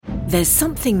There's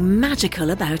something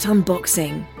magical about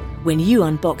unboxing. When you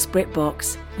unbox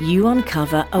BritBox, you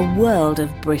uncover a world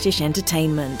of British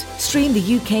entertainment. Stream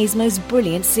the UK's most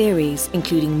brilliant series,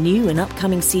 including new and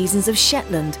upcoming seasons of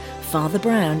Shetland, Father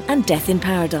Brown and Death in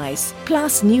Paradise.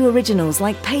 Plus new originals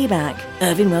like Payback,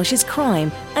 Irving Welsh's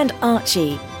Crime and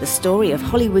Archie, the story of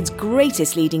Hollywood's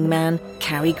greatest leading man,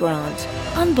 Cary Grant.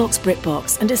 Unbox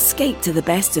BritBox and escape to the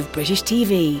best of British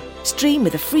TV. Stream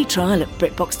with a free trial at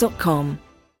BritBox.com.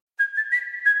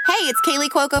 Hey, it's Kaylee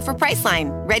Cuoco for Priceline.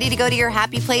 Ready to go to your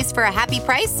happy place for a happy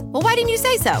price? Well, why didn't you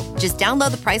say so? Just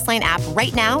download the Priceline app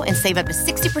right now and save up to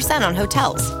 60% on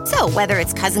hotels. So whether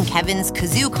it's Cousin Kevin's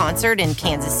Kazoo Concert in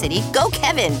Kansas City, go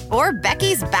Kevin, or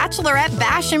Becky's Bachelorette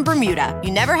Bash in Bermuda,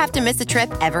 you never have to miss a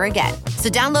trip ever again. So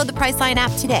download the Priceline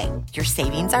app today. Your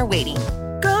savings are waiting.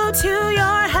 Go to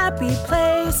your happy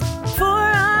place for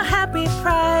a happy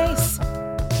price.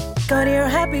 Go to your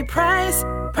happy price,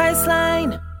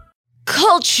 Priceline.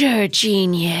 Culture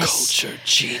genius. Culture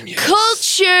genius.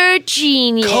 Culture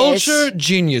genius. Culture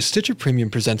genius. Stitcher Premium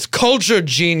presents Culture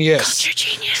Genius. Culture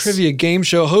genius. Trivia game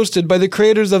show hosted by the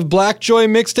creators of Black Joy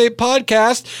Mixtape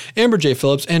Podcast, Amber J.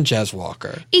 Phillips and Jazz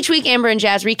Walker. Each week, Amber and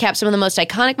Jazz recap some of the most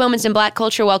iconic moments in Black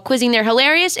culture while quizzing their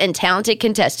hilarious and talented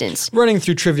contestants. Running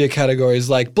through trivia categories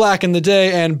like Black in the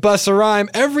Day and Bust a Rhyme,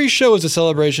 every show is a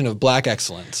celebration of Black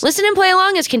excellence. Listen and play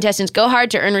along as contestants go hard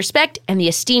to earn respect and the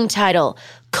esteemed title,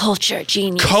 Culture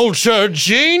Genius. Culture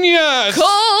Genius!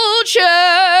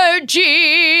 Culture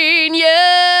Genius!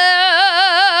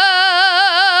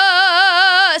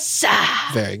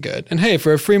 Very good. And hey,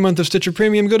 for a free month of Stitcher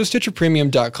Premium, go to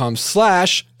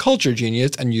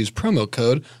stitcherpremium.com/culturegenius and use promo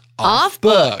code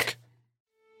OFFBOOK.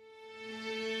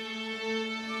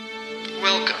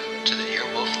 Welcome to the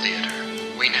Earwolf Theater.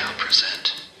 We now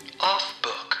present Off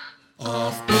Book.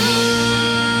 Off Book.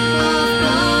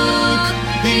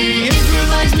 The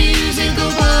improvised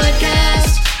musical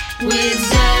podcast with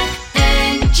Zach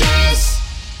and Jess.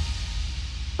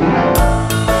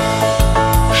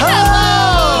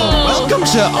 Hello! Welcome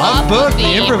to Off Book,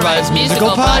 the improvised musical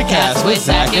podcast with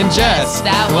Zach and Jess.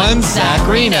 That one's Zach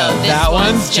Reno. That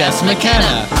one's Jess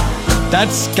McKenna.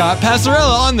 That's Scott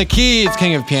Passarella on the keys,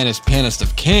 king of pianists, pianist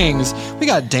of kings. We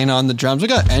got Dana on the drums. We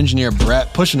got engineer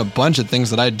Brett pushing a bunch of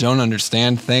things that I don't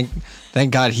understand. Thank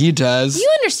God he does. You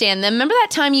understand them. Remember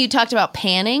that time you talked about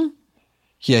panning?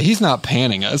 Yeah, he's not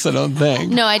panning us, I don't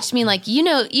think. No, I just mean like, you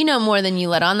know more than you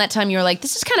let on. That time you were like,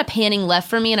 this is kind of panning left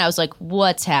for me. And I was like,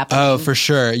 what's happening? Oh, for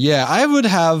sure. Yeah, I would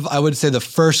say the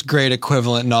first grade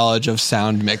equivalent knowledge of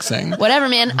sound mixing. Whatever,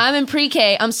 man. I'm in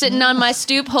pre-K. I'm sitting on my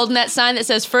stoop holding that sign that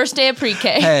says first day of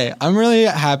pre-K. Hey, I'm really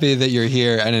happy that you're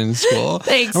here and in school.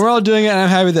 Thanks. And we're all doing it, and I'm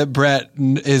happy that Brett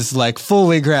is like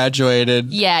fully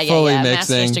graduated. Fully mixing.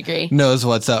 Master's degree. Knows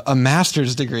what's up. A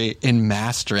master's degree in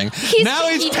mastering. Now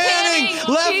he's panning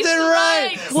left and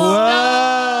right.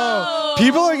 Whoa.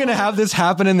 People are going to have this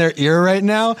happen in their ear right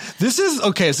now. This is,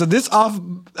 okay, so this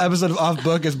episode of Off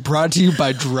Book is brought to you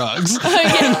by drugs.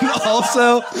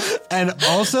 and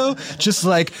also, just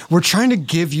like, we're trying to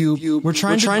give you, we're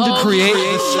trying to create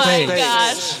a space. My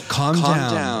gosh. Calm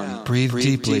down. Breathe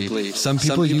deeply. Some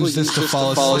people use this to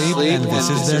fall asleep, and this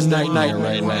is their nightmare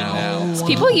right now.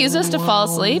 People use us to fall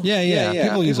asleep? Yeah.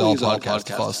 People use all podcasts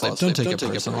to fall asleep. Don't take it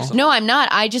personal. No, I'm not.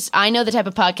 I know the type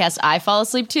of podcast I fall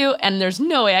asleep to, and there's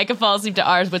no way I could fall asleep to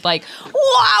ours with like,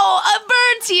 wow, a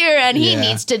bird's here, and he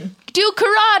needs to do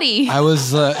karate. I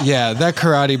was, that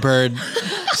karate bird.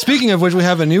 Speaking of which, we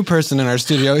have a new person in our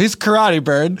studio. He's Karate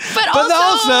Bird. But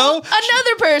also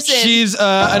another person. She's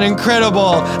an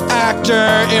incredible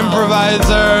actor,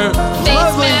 improviser.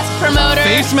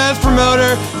 Face mask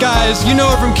promoter. Guys, you know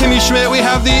her from Kimmy Schmidt. We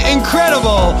have the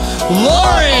incredible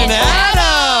Lauren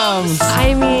Adams.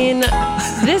 I mean,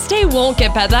 this day won't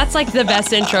get better. That's like the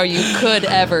best intro you could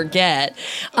ever get.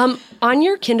 On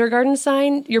your kindergarten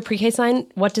sign, your pre-K sign,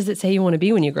 what does it say you want to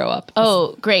be when you grow up?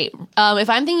 Oh, great. If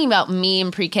I'm thinking about me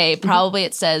in pre-K, probably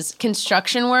it says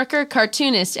construction worker,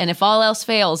 cartoonist, and if all else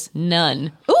fails,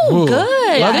 none. Ooh,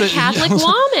 good. Love A it. Catholic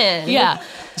woman. Yeah.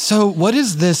 So what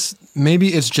is this? Maybe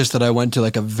it's just that I went to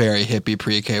like a very hippie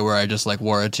pre-K where I just like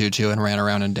wore a tutu and ran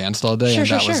around and danced all day,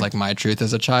 that was like my truth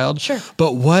as a child. Sure.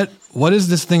 But what is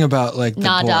this thing about like the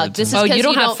Nah, boards? dog. This is Oh, you 'cause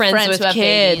don't have friends with kids.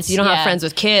 babies. You don't have Yeah. friends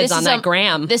with kids This on is that a-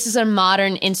 gram. This is a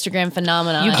modern Instagram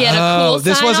phenomenon. You get a cool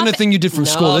this sign wasn't off- a thing you did from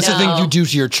school. This is a thing you do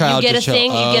to your child. You get to a show,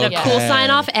 thing. You get a cool okay. sign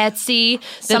off Etsy. That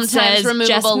Sometimes says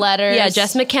removable letters. Yeah,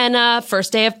 Jess McKenna,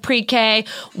 first day of pre-K.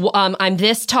 I'm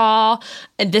this tall.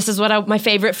 and this is what my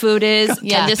favorite food is,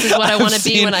 and this is what I want to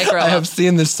be when I grow up. I have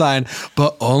seen this sign,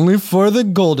 but only for the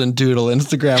Golden Doodle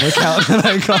Instagram account that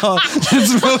I call.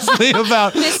 It's mostly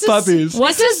about puppies.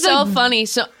 This is so funny.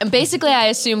 So basically, I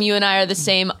assume you and I are the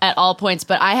same at all points,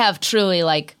 but I have truly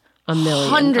like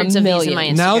hundreds of these in my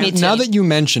Instagram. Now that you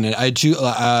mention it, I do.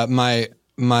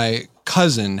 My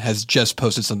cousin has just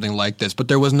posted something like this, but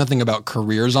there was nothing about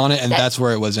careers on it, and that's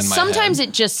where it was in my head. Sometimes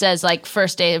it just says like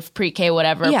first day of pre-K,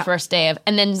 whatever, first day of,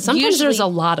 and then sometimes there's a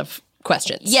lot of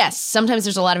questions. Yes, sometimes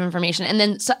there's a lot of information, and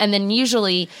then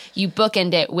usually you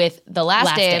bookend it with the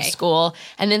last day of school,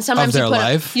 and then sometimes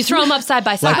you throw them up side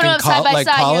by side. Put them up side by side.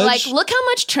 College? You're like, look how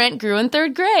much Trent grew in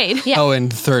 3rd grade. Yeah. Oh, in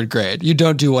 3rd grade. You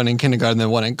don't do one in kindergarten,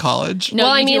 then one in college. No,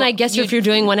 well, I mean, I guess if you're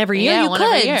doing one every year, you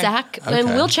could, year. Zach. Okay. And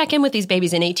we'll check in with these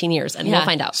babies in 18 years, and we'll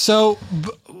find out. So,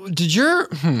 did your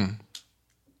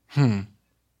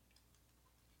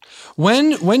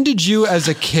When did you, as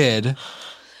a kid?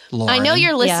 Lauren. I know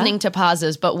you're listening to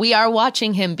pauses, but we are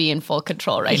watching him be in full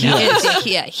control right now.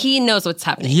 Yeah, he knows what's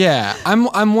happening. Yeah,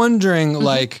 I'm wondering,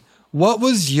 like, what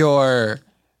was your?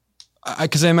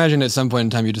 Because I imagine at some point in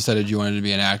time you decided you wanted to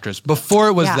be an actress. Before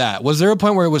it was that, was there a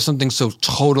point where it was something so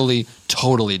totally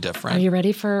different? Are you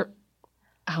ready for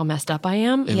how messed up I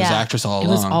am? It was actress all along.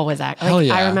 It was always actress. Hell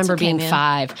yeah. I remember being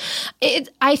 5.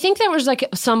 I think there was like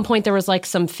some point there was like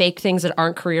some fake things that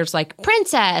aren't careers, like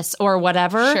princess or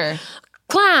whatever. Sure.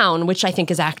 Clown, which I think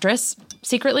is actress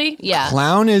secretly. Yeah.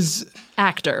 Clown is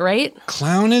actor, right?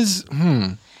 Clown is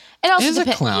It also is a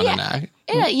clown an act?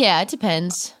 Yeah, it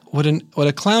depends. Would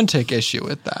a clown take issue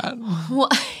with that? Well,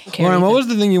 Lauren, what was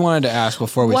the thing you wanted to ask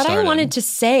before we started? What I wanted to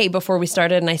say before we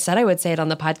started, and I said I would say it on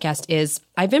the podcast, is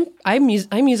I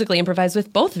musically improvised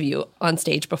with both of you on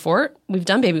stage before. We've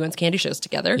done Baby One's candy shows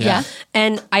together. Yeah.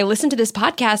 And I listened to this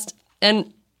podcast,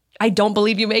 and I don't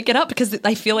believe you make it up because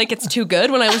I feel like it's too good.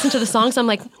 When I listen to the songs, I'm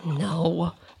like,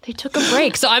 no, they took a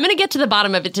break. So I'm going to get to the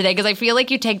bottom of it today because I feel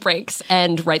like you take breaks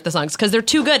and write the songs because they're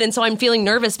too good. And so I'm feeling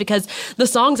nervous because the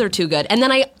songs are too good. And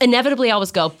then I inevitably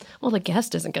always go, well, the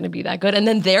guest isn't going to be that good. And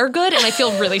then they're good. And I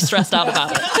feel really stressed out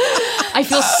about it. I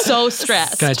feel so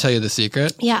stressed. Can I tell you the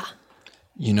secret? Yeah.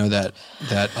 You know that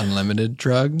unlimited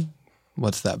drug?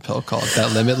 What's that pill called?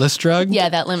 That Limitless drug? Yeah,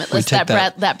 that Limitless.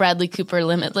 That Bradley Cooper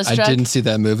Limitless drug. I didn't see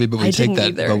that movie, but we take that.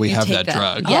 Either. But we you have that that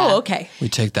drug. Yeah. Oh, okay. We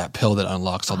take that pill that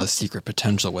unlocks all the secret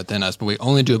potential within us, but we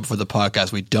only do it before the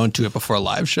podcast. We don't do it before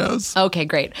live shows. Okay,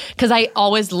 great. Because I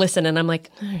always listen and I'm like,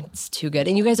 it's too good.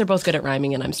 And you guys are both good at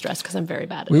rhyming, and I'm stressed because I'm very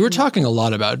bad at it. We were talking a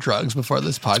lot about drugs before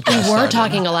this podcast. We're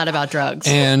talking a lot about drugs.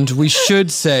 And we should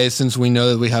say, since we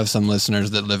know that we have some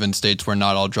listeners that live in states where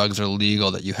not all drugs are legal,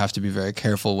 that you have to be very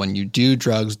careful when you do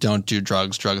drugs. Don't do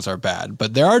drugs. Drugs are bad.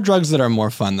 But there are drugs that are more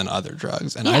fun than other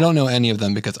drugs. And I don't know any of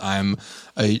them because I'm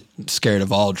scared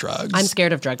of all drugs. I'm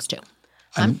scared of drugs too.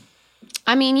 I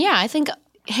think,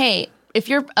 hey, if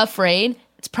you're afraid,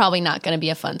 it's probably not going to be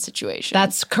a fun situation.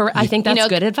 That's correct. I think that's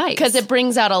good advice. Because it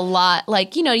brings out a lot,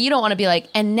 like, you don't want to be like,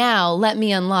 and now let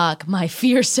me unlock my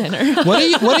fear center. What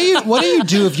do you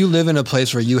do if you live in a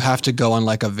place where you have to go on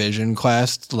like a vision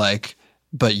quest, like,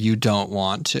 but you don't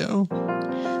want to?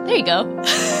 There you go.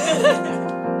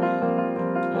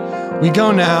 We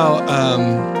go now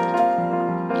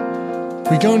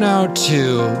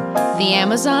to the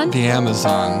Amazon. The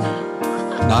Amazon,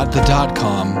 not the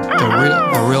 .com,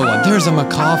 the real one. There's a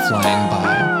macaw flying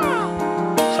by,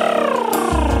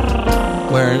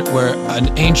 where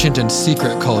an ancient and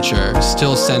secret culture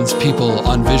still sends people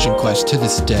on vision quests to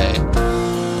this day,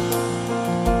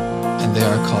 and they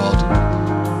are called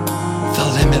the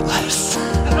Limitless.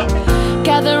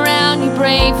 Gather round, you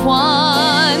brave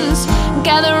ones.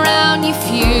 Gather round, you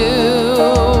few.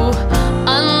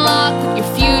 Unlock what your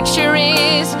future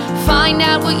is. Find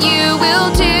out what you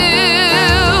will do.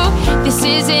 This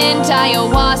isn't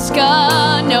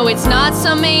ayahuasca. No, it's not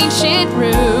some ancient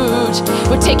root.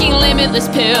 We're taking limitless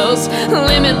pills.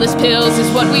 Limitless pills is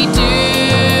what we do.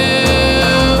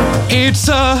 It's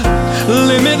a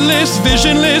limitless,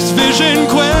 visionless vision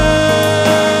quest.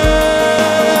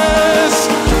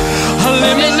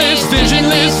 Limitless,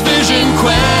 visionless vision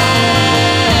quest.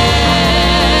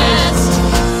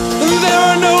 There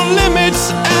are no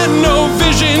limits and no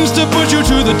visions to put you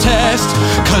to the test,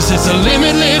 'cause it's a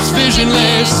limitless,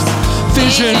 visionless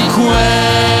vision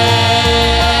quest.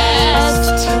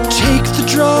 Take the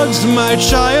drugs, my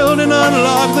child, and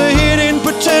unlock the hidden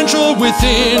potential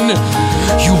within.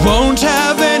 You won't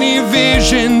have any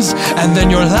visions, and then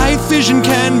your life vision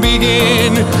can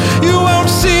begin. You won't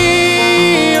see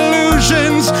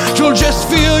you'll just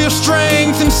feel your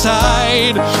strength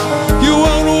inside. You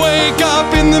won't wake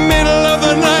up in the middle of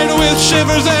the night with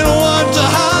shivers and want to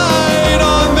hide.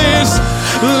 On this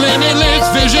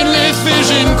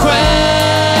Vision Quest.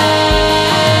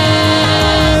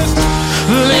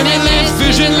 Limitless,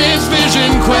 Visionless,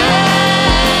 Vision Quest.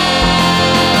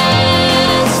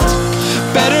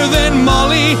 Better than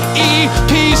Molly, E,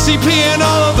 PCP, and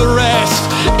all of the rest.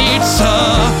 It's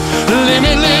a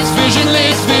limitless,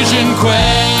 visionless, vision quest.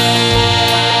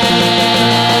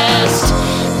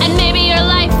 And maybe your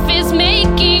life is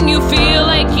making you feel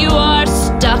like you are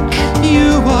stuck.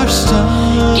 You are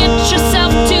stuck. Get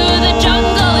yourself to the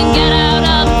jungle and get out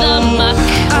of the muck.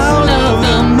 Out of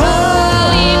the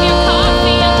mud. Leave your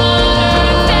coffee and water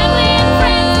and family and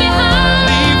friends behind.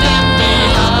 Leave them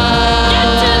behind. Get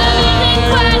to the vision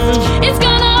quest. It's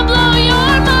gonna blow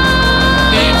your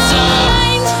mind. It's a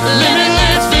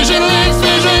limitless, visionless,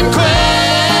 vision quest.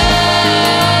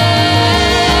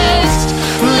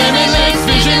 Limitless,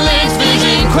 visionless,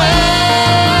 vision quest.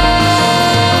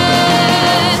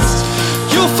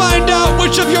 You'll find out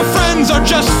which of your friends are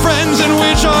just friends and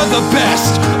which are the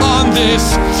best on this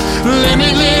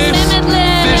limitless,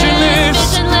 visionless,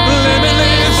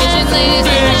 limitless,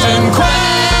 vision quest.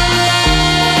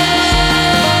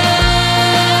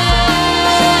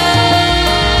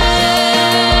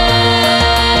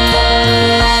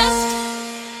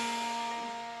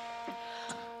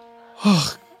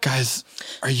 Oh, guys,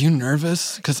 are you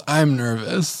nervous? Because I'm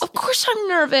nervous. Of course I'm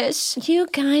nervous. You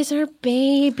guys are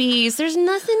babies. There's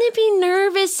nothing to be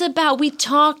nervous about. We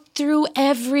talked through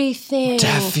everything.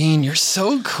 Daphne, you're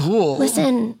so cool.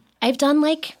 Listen, I've done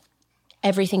like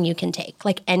everything you can take.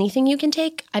 Like anything you can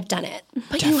take, I've done it.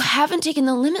 But you haven't taken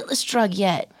the Limitless drug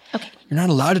yet. You're not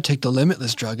allowed to take the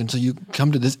Limitless drug until you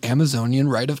come to this Amazonian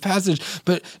rite of passage.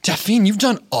 But Daphne, you've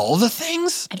done all the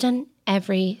things? I've done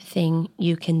everything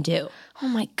you can do. Oh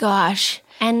my gosh.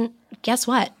 And guess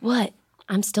what? What?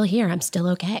 I'm still here. I'm still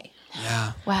okay.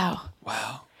 Yeah. Wow.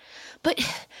 Wow. But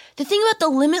the thing about the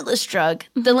Limitless drug,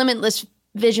 the Limitless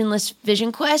Visionless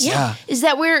Vision Quest, Yeah. is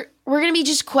that we're going to be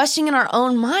just questing in our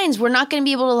own minds. We're not going to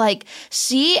be able to like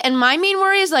see. And my main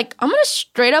worry is like, I'm going to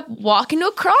straight up walk into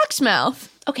a croc's mouth.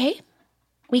 Okay.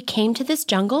 We came to this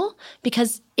jungle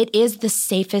because it is the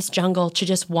safest jungle to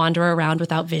just wander around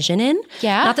without vision in.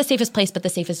 Yeah? Not the safest place, but the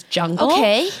safest jungle.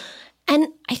 Okay. And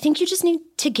I think you just need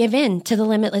to give in to the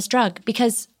Limitless drug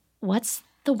because what's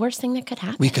the worst thing that could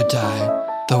happen? We could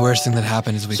die. The worst thing that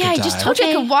happened is we Yeah, I could die. just told you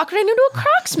I could walk right into a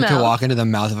croc's we mouth. could walk into the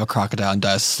mouth of a crocodile and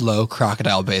die a slow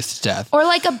crocodile-based death. Or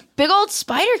like a big old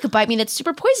spider could bite me that's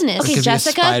super poisonous. It Okay, could be a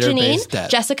Jessica, spider-based Janine. death.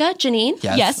 Jessica, Janine.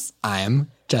 Yes. I am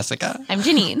Jessica. I'm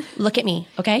Janine. Look at me,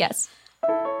 okay? Yes.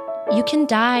 You can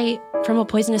die from a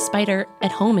poisonous spider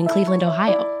at home in Cleveland,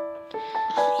 Ohio.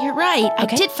 You're right.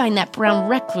 Okay. I did find that brown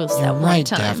recluse that one Right,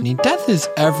 time. Daphne. Death is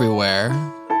everywhere.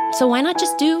 So why not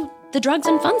just do the drugs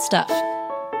and fun stuff?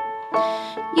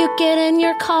 You get in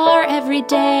your car every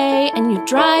day and you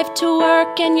drive to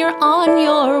work and you're on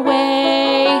your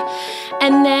way.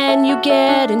 And then you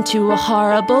get into a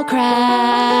horrible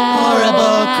crash.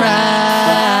 Horrible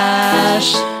crash.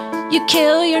 You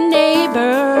kill your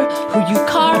neighbor who you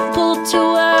carpool to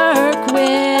work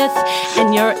with.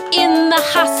 And you're in the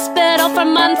hospital for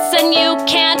months and you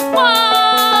can't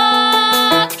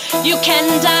walk. You can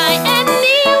die anywhere.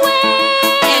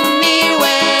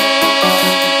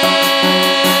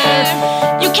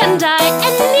 You can die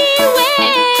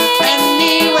anywhere.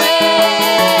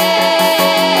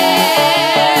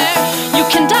 You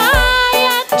can die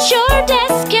at your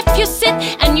desk if you sit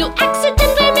and you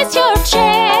accidentally miss your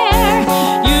chair.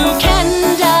 You can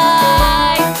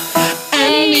die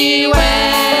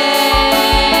anywhere.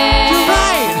 You're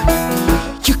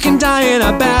right. You can die in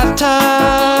a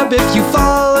bathtub if you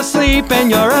fall asleep and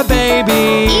you're a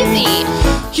baby. Easy.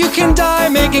 You can die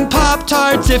making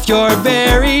Pop-Tarts if you're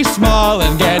very small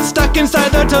and get stuck inside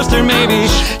the toaster maybe.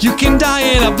 You can die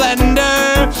in a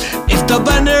blender if the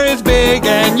blender is big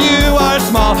and you are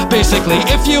small. Basically,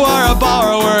 if you are a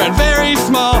borrower and very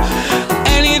small,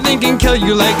 anything can kill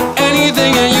you like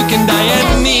anything and you can die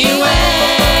anywhere.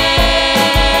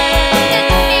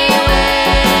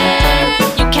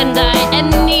 You can die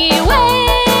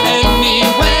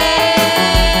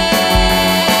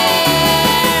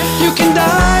You can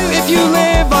die if you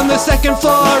live on the second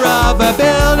floor of a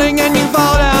building and you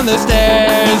fall down the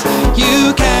stairs.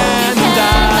 You can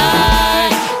die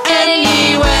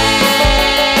anywhere.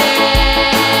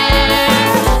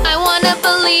 I wanna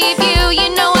believe you, you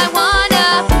know I wanna,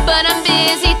 but I'm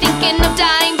busy thinking of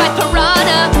dying by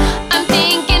piranha. I'm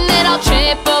thinking that I'll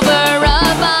trip over a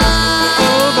vine.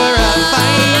 Over a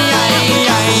fine.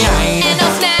 And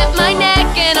I'll snap my neck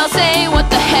and I'll say, what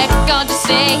the heck, I'll just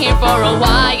stay here for a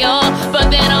while. But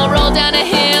then I'll roll down a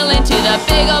hill into the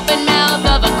big open mouth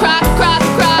of a crocodile.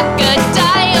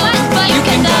 But you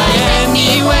can die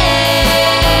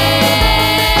anywhere.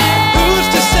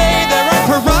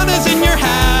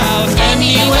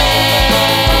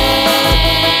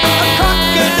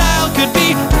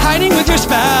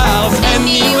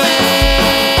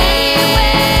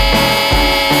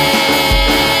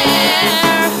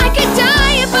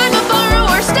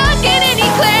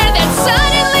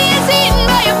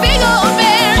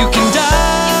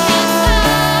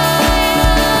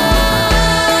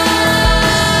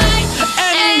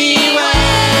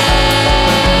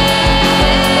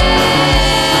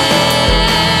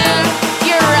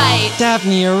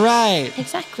 Daphne, you're right.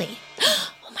 Exactly.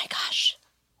 Oh my gosh.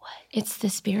 What? It's the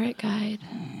spirit guide.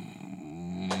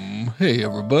 Hey,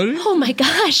 everybody. Oh my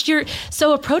gosh, you're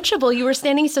so approachable. You were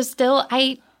standing so still.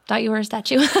 I thought you were a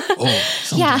statue. Oh,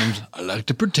 sometimes I like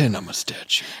to pretend I'm a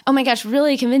statue. Oh my gosh,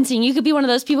 really convincing. You could be one of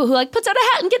those people who like puts out a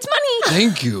hat and gets money.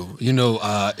 Thank you. You know,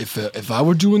 if I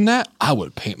were doing that, I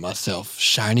would paint myself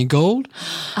shiny gold,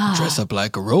 dress up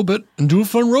like a robot, and do a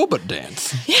fun robot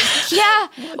dance. Yeah.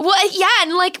 Well, yeah,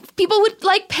 and like people would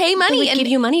like pay money They would and give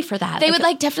you money for that. they would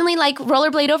like definitely like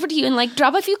rollerblade over to you and like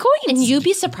drop a few coins. and you'd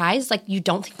be surprised. Like, you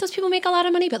don't think those people make a lot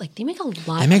of money, but like they make a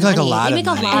lot. They make like a money. lot They of make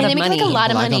a money. lot and of they make money. like a lot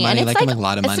of Like a money, money, and it's like like a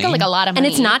lot of it's money. still like a lot of money,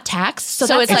 And it's not taxed, so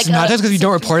So that's it's like like not taxed because you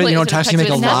don't report it. You don't tax. You make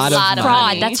a lot of That's money.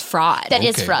 fraud. That's fraud. That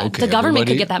is fraud. Okay, The government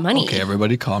could everybody- get that money. Okay,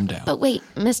 everybody calm down. But wait,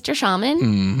 Mr.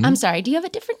 Shaman, I'm sorry. Do you have a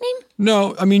different name?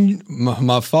 No, I mean,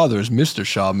 my father is Mr.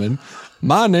 Shaman.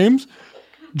 My name's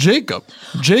Jacob.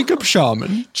 Jacob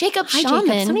Shaman. Jacob Hi, Shaman.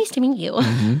 Jacob. So nice to meet you.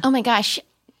 Oh my gosh.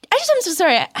 I'm so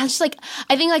sorry. I just like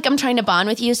I think like I'm trying to bond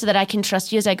with you so that I can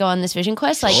trust you as I go on this vision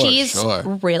quest. Like She's Sure.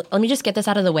 real. Let me just get this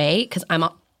out of the way because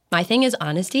my thing is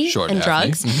honesty Sure, and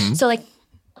Daphne. drugs. So like,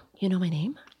 you know my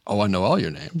name? Oh, I know all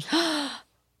your names.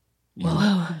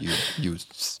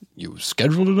 You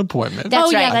scheduled an appointment.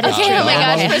 That's right. yeah, that is okay. true. Oh my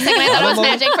gosh. Okay. For a second I thought it was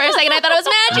magic. For a second I thought it was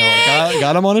magic. No,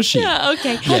 got him on a sheet.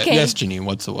 Okay. Okay. Yes, Janine,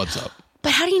 what's up?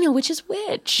 But how do you know which is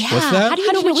which? What's that? How do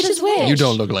you know which is which? You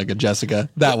don't look like a Jessica.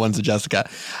 That one's a Jessica.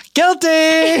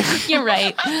 Guilty! You're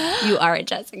right. You are a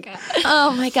Jessica.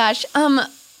 Oh my gosh.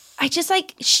 I just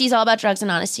like she's all about drugs and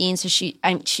honesty, and so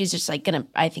she's just like gonna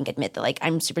I think admit that like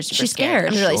I'm super She's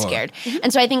scared. scared. I'm really Sure. scared,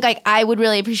 and so I think like I would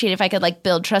really appreciate if I could like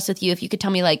build trust with you if you could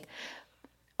tell me like,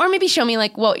 or maybe show me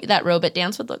like what that robot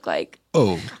dance would look like.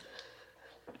 Oh,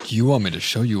 do you want me to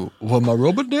show you what my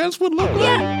robot dance would look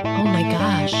like? Oh my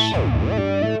gosh.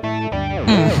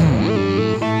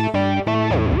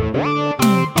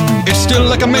 It's still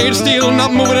like I'm made of steel,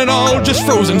 not moving at all, just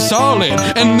frozen solid.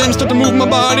 And then start to move my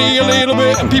body a little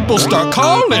bit, and people start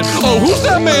calling. Oh, who's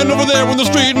that man over there on the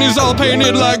street, and he's all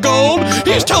painted like gold?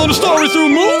 He's telling a story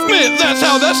through movement, that's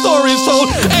how that story is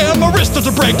told. And my wrist starts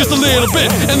to break just a little bit,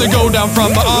 and they go down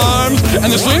from my arms, and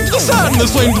they swing to the side, and they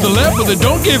swing to the left, but they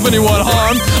don't give anyone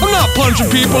harm. I'm not punching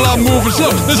people, I'm moving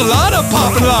slow, there's a lot of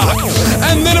pop and lock.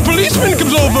 And then a policeman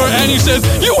comes over, and he says,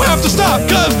 you have to stop,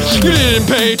 cause you didn't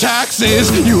pay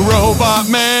taxes, you robot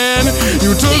man.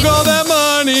 You took all that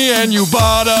money and you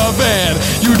bought a van.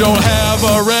 You don't have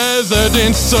a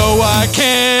residence, so I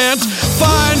can't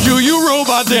find you, you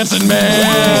robot dancing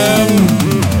man.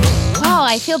 Wow,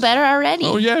 I feel better already.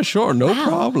 Oh yeah, sure, no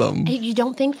problem. You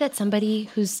don't think that somebody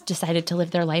who's decided to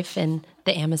live their life in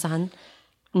the Amazon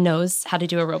knows how to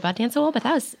do a robot dance well? But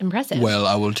that was impressive. Well,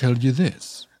 I will tell you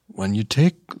this. When you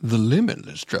take the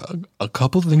Limitless drug, a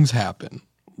couple things happen.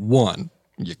 One,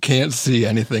 you can't see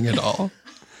anything at all.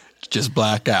 Just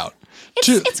black out. I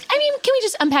mean, can we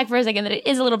just unpack for a second that it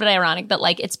is a little bit ironic that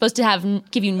like it's supposed to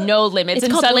give you no limits, It's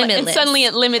and called suddenly, Limitless. and suddenly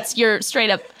it limits your straight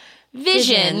up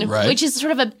vision, Right. which is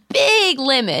sort of a big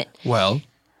limit. Well,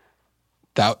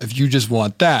 if you just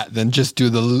want that, then just do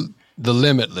the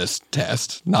Limitless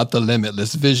test, not the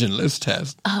Limitless Visionless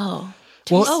test. Oh,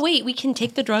 Well, oh wait, we can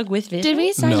take the drug with vision. did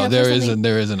we sign no, up there for something? isn't.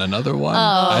 There isn't another one.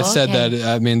 I said okay.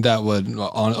 that. I mean, that would.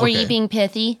 Were you being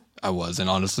pithy? I was, and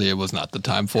honestly, it was not the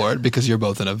time for it because you're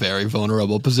both in a very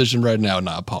vulnerable position right now, and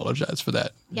I apologize for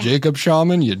that. Jacob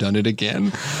Shaman, you done it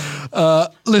again.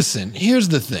 Listen, here's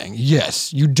the thing.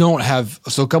 Yes, you don't have.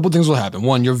 So a couple things will happen.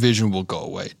 One, your vision will go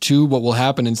away. Two, what will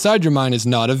happen inside your mind is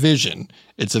not a vision.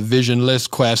 It's a visionless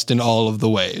quest in all of the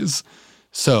ways.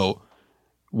 So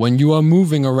when you are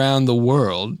moving around the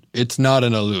world, it's not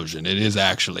an illusion. It is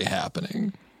actually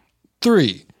happening.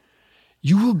 3,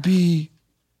 you will be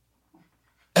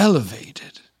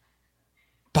elevated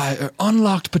by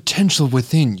unlocked potential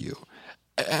within you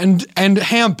and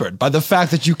hampered by the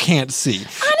fact that you can't see.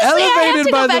 Honestly, I have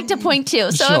to go back to point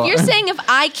 2. So Sure. if you're saying if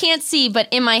I can't see, but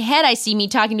in my head I see me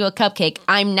talking to a cupcake,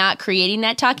 I'm not creating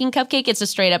that talking cupcake. It's a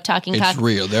straight up talking It's cupcake.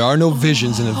 real. There are no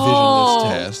visions in a Oh.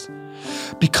 visionless test.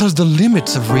 Because the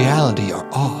limits of reality are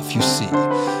off, you see.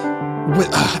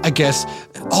 I guess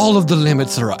all of the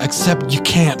limits are off, except you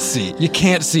can't see. You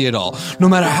can't see it all, no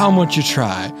matter how much you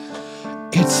try.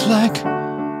 It's like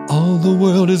all the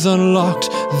world is unlocked,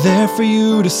 there for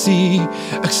you to see,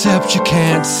 except you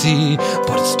can't see,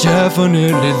 but it's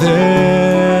definitely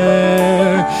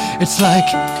there. It's like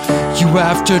you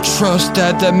have to trust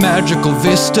that the magical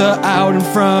vista out in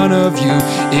front of you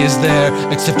is there,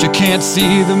 except you can't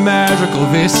see the magical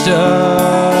vista.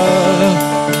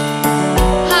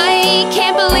 I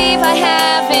can't believe I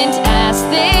haven't asked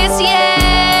this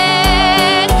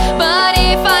yet, but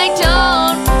if I don't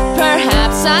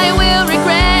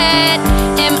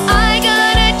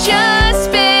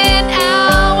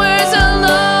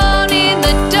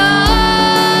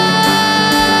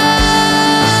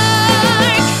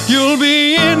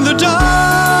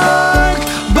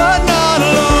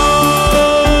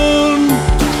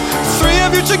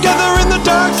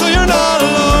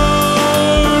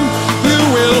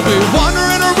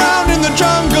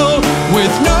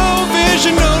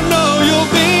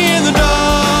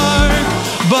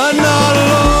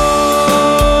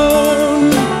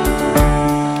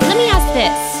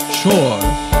Sure.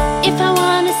 If I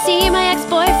want to see my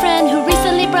ex-boyfriend who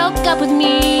recently broke up with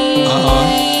me,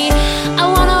 I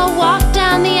want to walk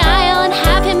down the aisle and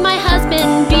have him my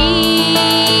husband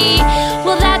be.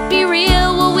 Will that be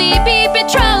real? Will we be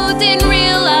betrothed in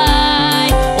real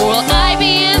life? Or will I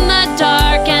be in the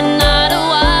dark and not a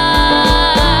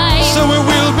wife? So it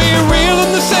will be real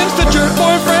in the sense that your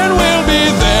boyfriend will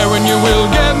be there when you will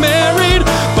get married.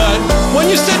 But when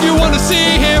you said you want to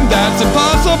see him, that's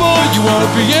impossible. You won't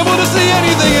be able to see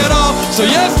anything at all. So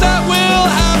yes, that will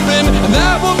happen, and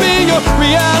that will be your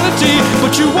reality.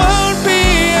 But you won't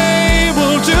be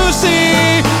able to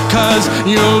see, 'cause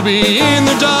you'll be in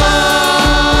the dark,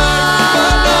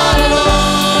 but not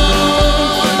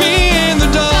alone. Be in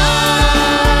the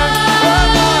dark, but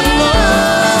not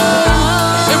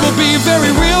alone. It will be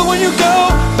very real when you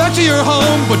go back to your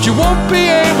home, but you won't be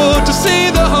able to see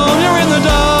the home. You're in the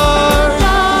dark,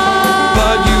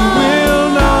 but you will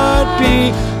not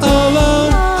be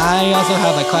alone. I also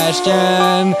have a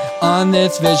question on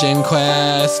this vision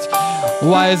quest.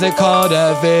 Why is it called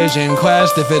a vision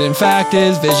quest if it in fact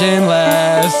is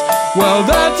visionless? Well,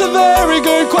 that's a very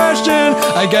good question.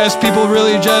 I guess people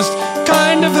really just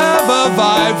kind of have a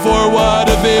vibe for what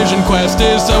a vision quest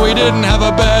is, so we didn't have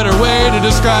a better way to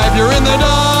describe you're in the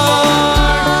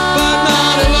dark, but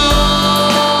not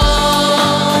alone.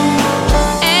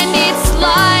 And it's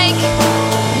like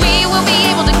we will be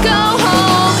able to go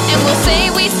home and we'll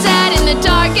say we sat in the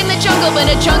dark in the jungle, but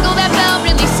a jungle that felt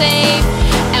really safe.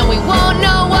 And we won't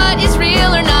know what is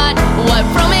real or not, what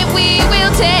from it we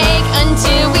will take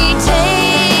until we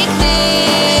take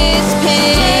this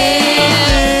pill.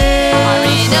 Our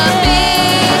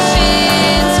inhibitions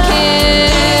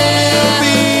kill.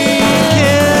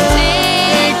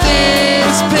 Take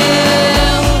this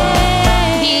pill.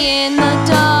 Be in the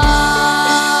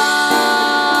dark.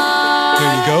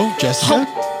 Here you go, Jessica.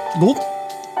 Gulp.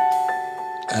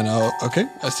 And okay,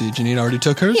 I see Janine already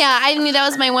took hers. Yeah, I knew that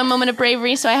was my one moment of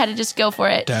bravery, so I had to just go for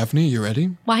it. Daphne, you ready?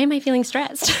 Why am I feeling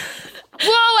stressed?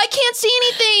 Whoa, I can't see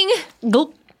anything.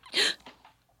 Gulp.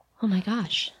 Oh my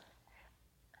gosh.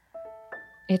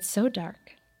 It's so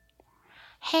dark.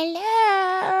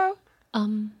 Hello.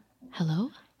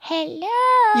 Hello? Hello.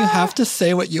 You have to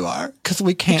say what you are, because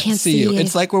we can't can't see you. see.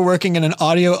 It's like we're working in an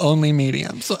audio-only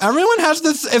medium. So everyone has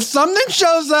this, if something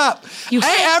shows up,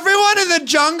 hey, everyone in the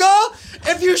jungle,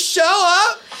 if you show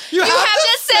up, you have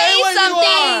to say what something. you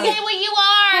are. Say what you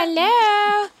are.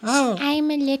 Hello. Oh. I'm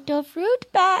a little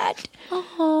fruit bat.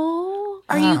 Oh.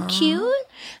 Are you cute?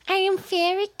 I am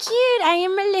very cute. I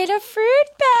am a little fruit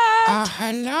bat.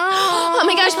 Hello. Oh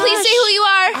my gosh, please say who you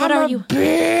are. What are you?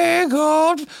 Big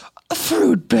old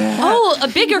fruit bat. Oh, a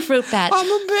bigger fruit bat. I'm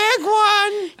a big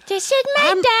one. This is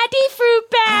my daddy fruit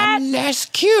bat. I'm less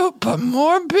cute, but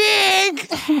more big.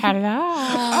 Hello.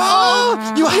 Oh,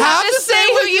 you have to say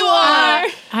who you are.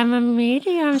 I'm a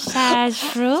medium-sized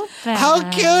fruit bat. How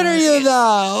cute are you,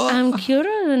 though? I'm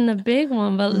cuter than the big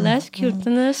one, but less cute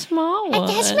than the small one.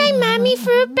 That's my mommy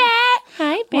fruit bat.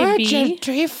 Hi, We're baby. just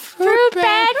three Fruit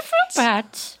bat. Fruit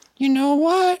bats. You know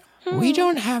what? We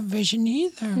don't have vision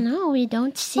either. No, we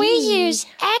don't see. We use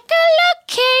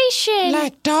echolocation.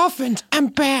 Like dolphins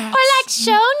and bats. Or like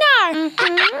sonar.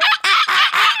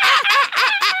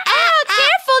 Oh,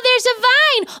 careful, there's a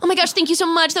vine. Oh my gosh, thank you so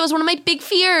much. That was one of my big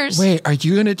fears. Wait, are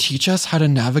you going to teach us how to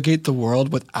navigate the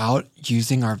world without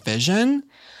using our vision?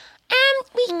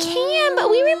 We can, but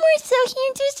we were more so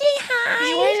here to say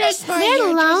hi.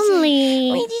 They're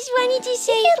lonely. We just wanted to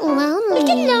say lonely. we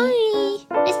get lonely.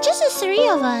 It's just the three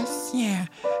of us. Yeah.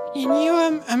 Can you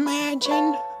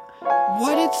imagine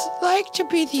what it's like to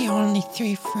be the only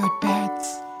three fruit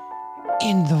bats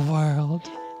in the world?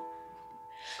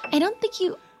 I don't think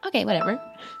you... Okay, whatever.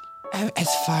 As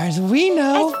far as we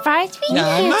know. As far as we No,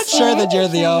 I'm not sure that you're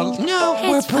the only... No,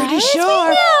 we're pretty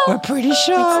sure. We're pretty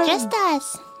sure. Just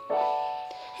us.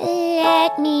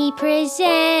 Let me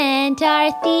present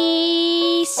our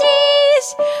thesis.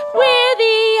 We're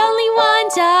the only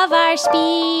ones of our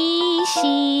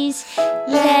species.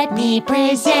 Let me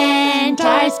present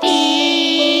our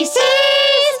species.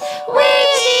 We're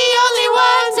the only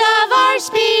ones of our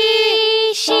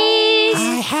species.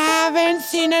 I haven't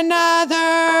seen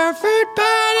another fruit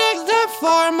bat except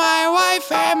for my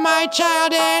wife and my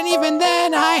child, and even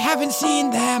then I haven't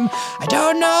seen them. I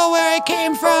don't know where it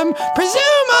came from.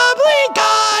 Presumably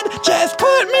God just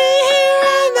put me here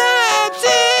and that's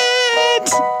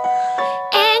it.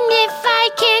 And if I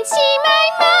can't see my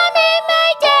mom and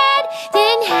my dad,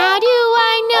 then how do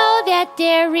I know that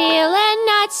they're real and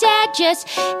not sad? Just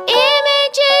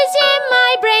images in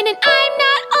my brain, and I'm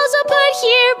not also put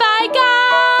here by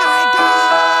God. By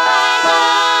God.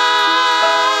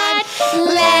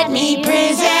 Let Let me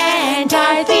present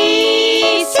our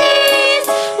thesis.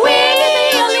 We're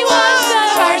the only ones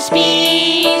of our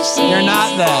species. You're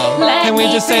not though. Can we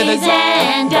just say that?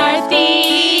 Present our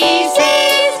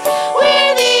thesis.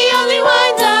 We're the only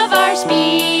ones of our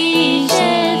species.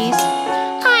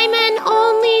 I'm an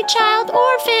only child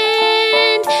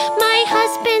orphan. My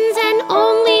husband's an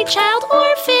only child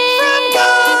orphan. From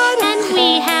God. And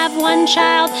we have one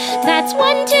child. That's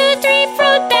 1, 2, 3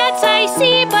 fruit bats I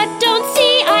see, but don't see.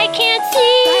 I can't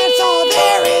see. That's all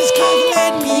there is. 'Cause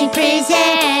let me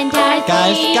Present our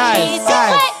Guys. What?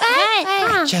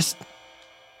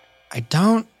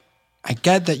 I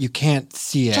get that you can't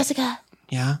see it. Jessica,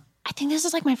 Yeah? I think this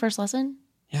is like my first lesson.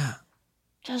 Yeah.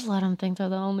 Just let them think they're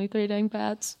the only 3 dang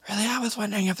bats. Really, I was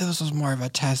wondering if this was more of a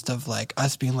test of like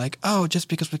us being like, oh, just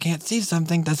because we can't see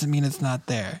something doesn't mean it's not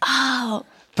there. Oh.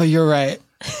 But you're right.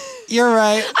 You're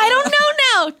right. I don't know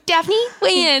now. Daphne,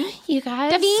 weigh in. You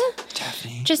guys.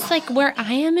 Daphne, Just like where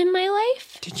I am in my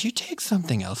life. did you take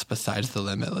something else besides the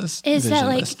Limitless Is that,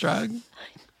 like- Visionless drug?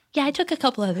 Yeah, I took a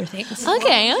couple other things.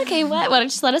 Okay. What?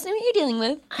 Just let us know what you're dealing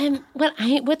with.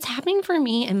 What's happening for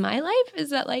me in my life is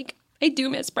that like I do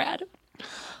miss Brad.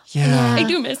 Yeah. I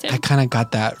do miss him. I kind of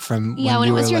got that from Yeah, when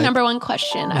you it was were your like, number one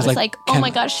question, I was like, like, oh can- my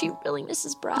gosh, she really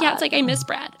misses Brad. Yeah, it's like I miss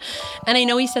Brad. And I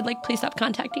know he said like please stop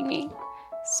contacting me.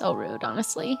 so rude,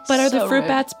 honestly. But are So the fruit rude.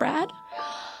 bats Brad?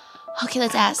 Okay,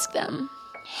 let's ask them.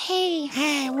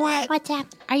 Hey, what? what's up?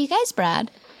 Are you guys Brad?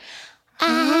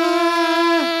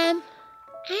 I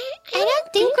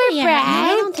don't think we're Brad.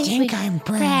 I don't think I'm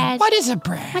Brad. What is a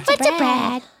Brad? What's a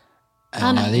Brad?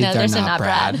 No, these no, are there's not not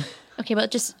Brad. Brad. Okay,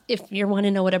 but just if you want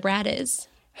to know what a Brad is,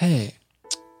 Hey.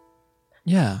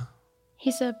 Yeah.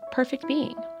 he's a perfect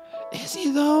being. Is he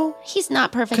though? He's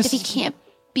not perfect if 'Cause he can't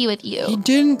be with you. He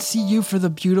didn't see you for the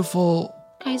beautiful,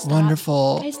 Guys, stop.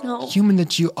 wonderful Guys, no. human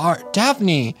that you are.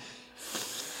 Daphne.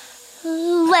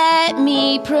 Let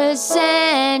me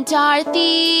present our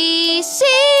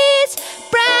thesis.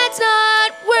 Brad's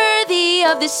not worthy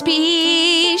of the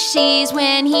species.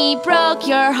 When he broke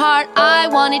your heart, I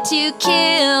wanted to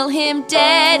kill him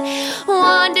dead.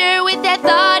 Wander with that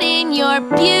thought in your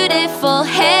beautiful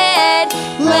head.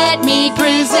 Let me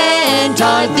present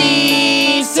our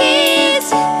thesis.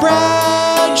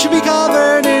 Brad should be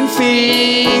covered in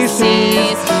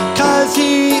feces. 'Cause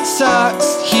he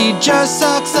sucks. He just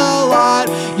sucks a lot.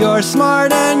 You're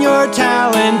smart and you're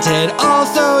talented.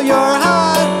 Also, you're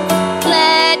hot.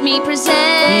 Let me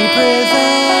present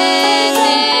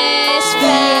this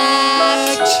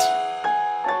fact.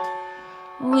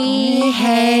 We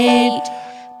hate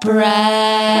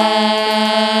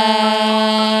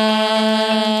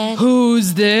Brad.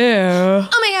 Who's there?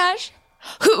 Oh my gosh.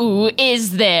 Who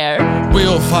is there?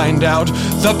 We'll find out.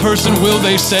 The person, will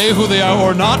they say who they are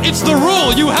or not? It's the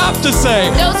rule. You have to say.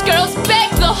 Those girls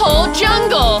begged the whole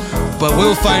jungle. But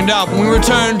we'll find out when we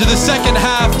return to the second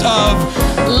half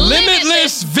of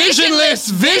Limitless, Visionless,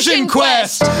 Vision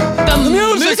Quest, the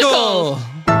musical.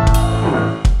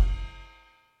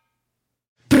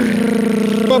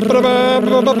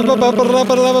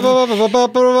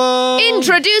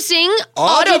 Introducing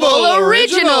Audible Audible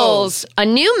Originals. Originals, a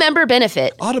new member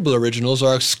benefit. Audible Originals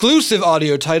are exclusive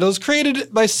audio titles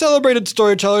created by celebrated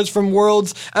storytellers from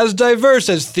worlds as diverse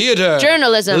as theater,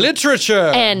 Journalism,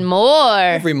 literature, and more.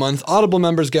 Every month, Audible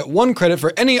members get 1 credit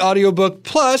for any audiobook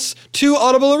plus 2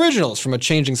 Audible Originals from a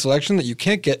changing selection that you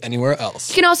can't get anywhere else.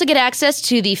 You can also get access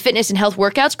to the fitness and health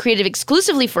workouts created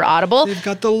exclusively for Audible. They've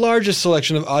got the largest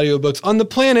selection of audiobooks on the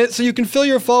planet, so you can fill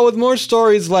your fall with more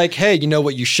stories like, hey, you know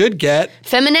what you should get?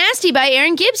 Feminasty by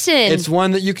Aaron Gibson. It's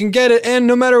one that you can get it, and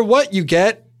no matter what you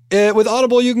get, with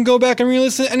Audible, you can go back and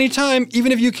re-listen anytime,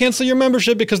 even if you cancel your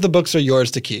membership, because the books are yours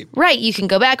to keep. Right, you can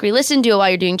go back, re-listen, do it while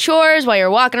you're doing chores, while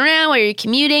you're walking around, while you're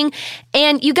commuting.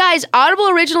 And you guys, Audible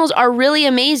Originals are really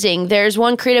amazing. There's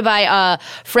one created by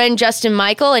friend Justin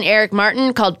Michael and Eric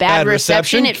Martin called Bad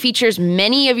Reception. It features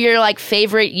many of your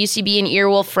favorite UCB and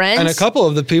Earwolf friends. And a couple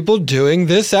of the people doing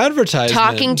this advertisement.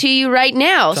 Talking to you right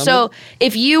now. So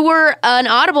if you were an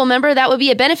Audible member, that would be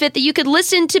a benefit that you could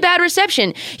listen to Bad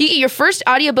Reception. You get your first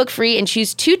audiobook free and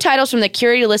choose 2 titles from the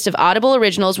curated list of Audible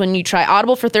Originals when you try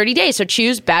Audible for 30 days. So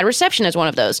choose Bad Reception as one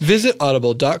of those. Visit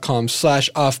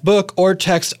audible.com/offbook or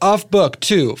text offbook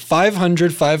to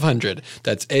 500-500.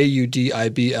 That's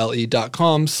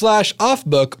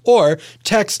audible.com/offbook or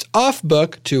text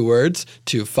offbook, 2 words,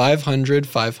 to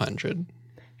 500-500.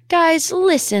 Guys,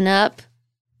 listen up.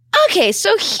 Okay,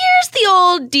 so here's the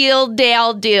old deal.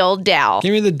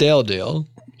 Give me the Dale deal.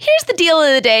 Here's the deal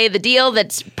of the day, the deal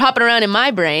that's popping around in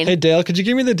my brain. Hey, Dale, could you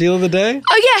give me the deal of the day?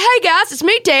 Oh, yeah. Hey, guys, it's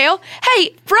me, Dale.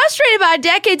 Hey, frustrated by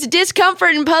decades of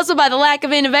discomfort and puzzled by the lack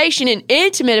of innovation in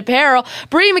intimate apparel,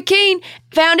 Bree McKean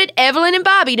founded Evelyn and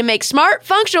Bobby to make smart,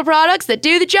 functional products that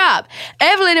do the job.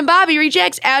 Evelyn and Bobby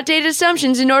rejects outdated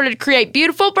assumptions in order to create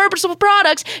beautiful, purposeful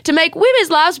products to make women's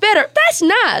lives better. That's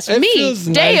nice.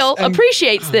 Dale,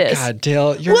 appreciates this. God,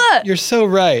 Dale, you're so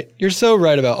right. You're so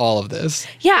right about all of this.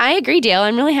 Yeah, I agree, Dale.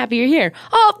 I'm really happy you're here.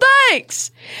 Oh,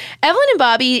 thanks! Evelyn and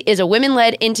Bobby is a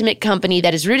women-led intimate company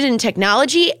that is rooted in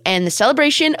technology and the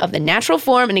celebration of the natural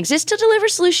form and exists to deliver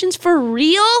solutions for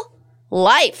real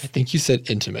life. I think you said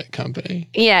intimate company.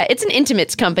 Yeah, it's an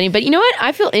intimates company, but you know what?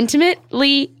 I feel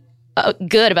intimately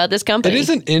good about this company. It is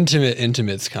an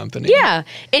intimates company. Yeah,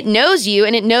 it knows you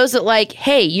and it knows that like,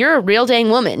 hey, you're a real dang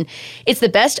woman. It's the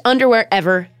best underwear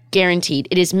ever, guaranteed.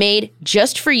 It is made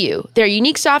just for you. Their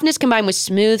unique softness combined with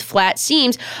smooth, flat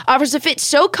seams offers a fit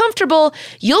so comfortable,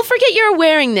 you'll forget you're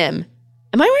wearing them.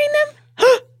 Am I wearing them?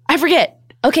 I forget.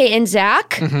 Okay, and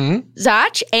Zach,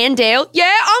 Zach, and Dale.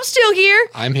 Yeah, I'm still here.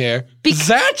 I'm here.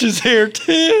 Zach is here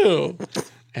too.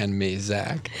 And me,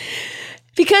 Zach.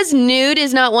 Because nude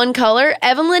is not one color,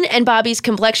 Evelyn and Bobby's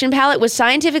complexion palette was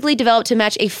scientifically developed to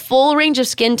match a full range of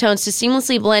skin tones to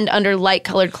seamlessly blend under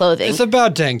light-colored clothing. It's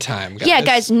about dang time, guys. Yeah,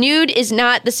 guys, nude is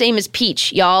not the same as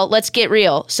peach, y'all. Let's get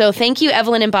real. So thank you,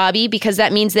 Evelyn and Bobby, because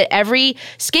that means that every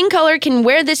skin color can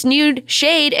wear this nude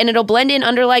shade and it'll blend in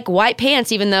under like white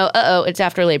pants, even though, it's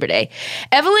after Labor Day.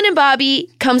 Evelyn and Bobby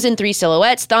comes in 3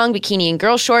 silhouettes, thong, bikini, and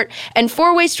girl short, and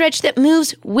 4-way stretch that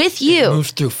moves with you. It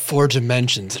moves through 4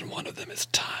 dimensions, and one of them is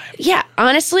time. Yeah,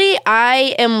 honestly,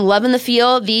 I am loving the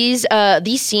feel. These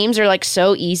seams are like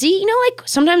so easy. You know, like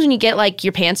sometimes when you get like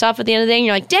your pants off at the end of the day and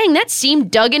you're like, dang, that seam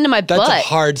dug into my butt. That's a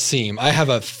hard seam. I have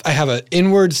an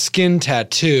inward skin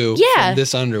tattoo from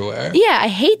this underwear. Yeah, I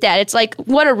hate that. It's like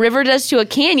what a river does to a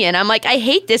canyon. I'm like, I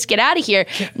hate this. Get out of here.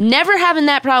 Never having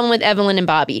that problem with Evelyn and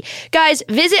Bobby. Guys,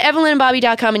 visit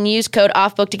evelynandbobby.com and use code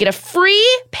OFFBOOK to get a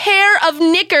free pair of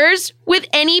knickers with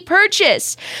any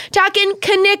purchase. Talking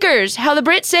knickers, how the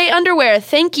Brits say underwear.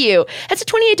 Thank you. That's a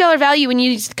 $28 value when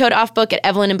you use the code OFFBOOK at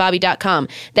evelynandbobby.com.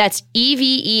 That's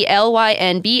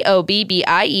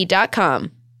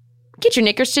evelynbobby.com. Get your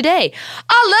knickers today.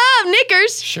 I love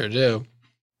knickers. Sure do.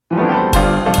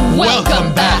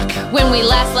 Welcome back. When we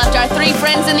last left our 3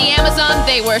 friends in the Amazon,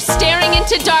 they were staring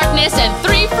into darkness and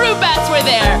 3 fruit bats were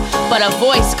there. But a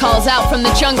voice calls out from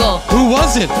the jungle. Who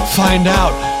was it? Find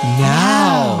out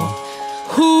now.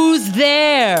 Who's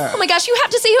there? Oh my gosh, you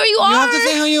have to say who you are. You have to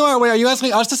say who you are. Wait, are you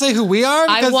asking us to say who we are?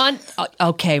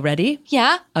 Okay, ready?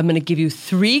 Yeah? I'm going to give you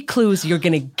 3 clues you're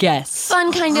going to guess.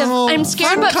 Fun kind of. I'm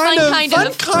scared, but fun kind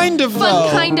of. Fun kind of, though.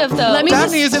 Fun kind of, though. Let me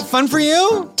Daphne, is it fun for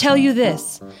you? tell you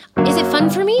this. Is it fun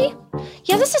for me?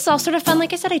 Yeah, this is all sort of fun.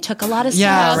 Like I said, I took a lot of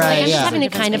Yeah, stuff. right, I'm just yeah. having a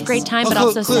kind of great time, but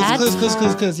clues, also sad.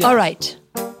 Clues, yeah. All right.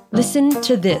 Listen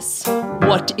to this.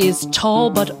 What is tall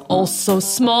but also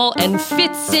small and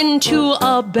fits into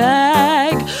a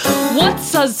bag?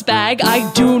 What's a bag? I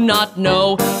do not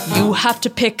know. You have to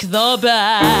pick the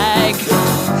bag.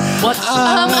 What?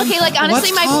 Okay, like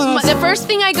honestly, the first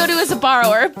thing I go to is a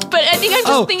borrower, but I think I'm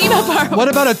just thinking about borrower. What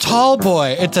about a tall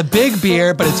boy? It's a big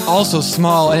beer, but it's also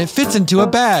small and it fits into a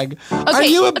bag. Okay, Are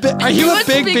you a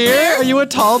big beer? Are you a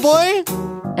tall boy?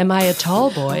 Am I a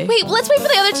tall boy? Wait, let's wait for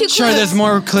the other 2 clues. Sure, there's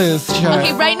more clues. Sure.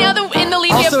 Okay, right now in the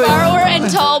lead we have Also, borrower and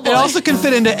tall boy. It also can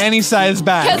fit into any size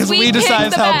bag 'Cause because we we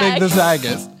decide picked the how bag. big the bag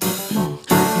is.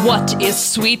 What is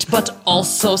sweet but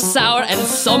also sour and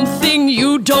something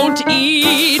you don't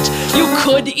eat? You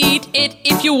could eat it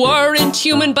if you weren't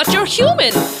human, but you're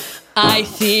human, I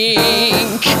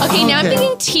think. Okay, now I'm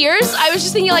thinking tears. I was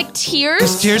just thinking like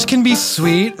tears. Tears can be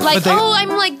sweet. Like, but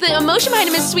I'm like, the emotion behind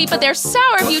them is sweet, but they're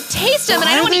sour if you taste them, and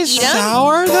I don't want to eat them.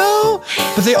 Sour though?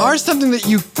 But they are something that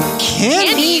you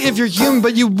can eat if you're human,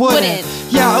 but you wouldn't.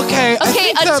 Yeah, okay.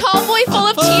 Okay, a tall boy full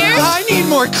of tears? I need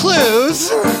more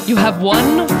clues. You have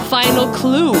one final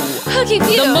clue. Okay,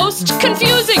 Vito. The most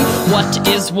confusing. What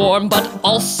is warm but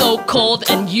also cold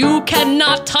and you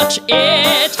cannot touch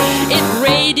it? It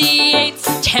radiates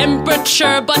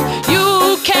temperature, but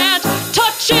you can't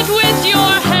touch it with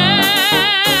your hand.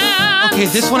 Okay,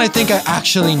 this one I think I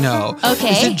actually know.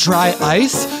 Okay. Is it dry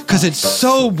ice? Because it's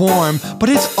so warm, but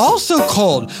it's also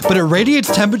cold. But it radiates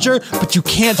temperature, but you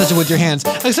can't touch it with your hands.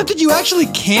 Except that you actually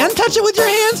can touch it with your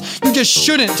hands. You just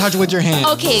shouldn't touch it with your hands.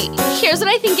 Okay, here's what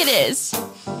I think it is.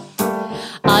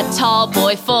 A tall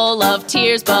boy full of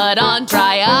tears, but on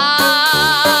dry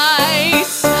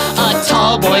ice. A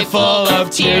tall boy full of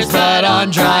tears, but on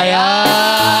dry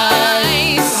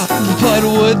ice. But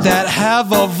would that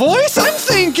have a voice? I'm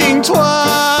thinking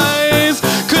twice.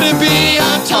 Could it be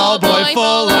a tall boy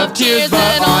full of tears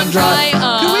but on dry?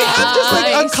 Could we have just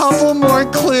like a couple more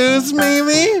clues,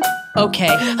 maybe? Okay.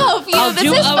 Oh, phew, I'll this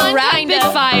do is a fun, rapid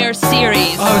kinda. fire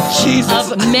series Oh,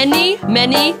 Jesus. of many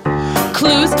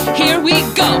clues. Here we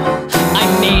go.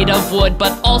 I'm made of wood,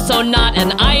 but also not,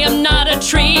 and I am not a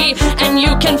tree. And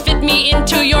you can fit me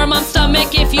into your mom's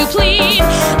stomach if you please.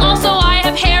 Also, I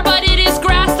have hair, but it is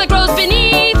grass that grows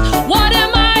beneath. What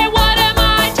am I? What am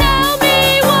I? Tell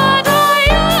me what I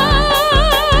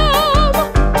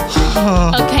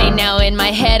am. Okay, now in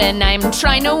my head, and I'm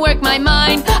trying to work my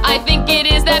mind. I think it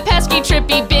is that pesky,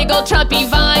 trippy, big old Trumpy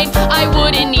vine. I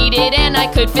wouldn't need it, and I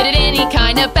could fit it in any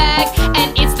kind of bag.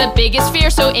 And it's the biggest fear,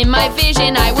 so in my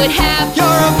vision, I would have.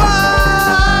 You're a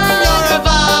vine, you're a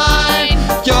vine.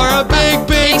 You're a big,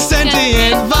 big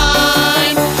sentient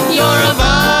vine. You're a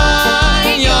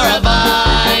vine, you're a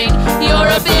vine. You're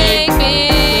a big,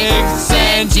 big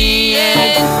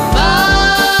sentient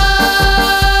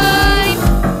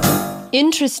vine.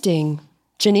 Interesting.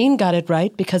 Janine got it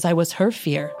right because I was her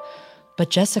fear. But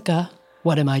Jessica,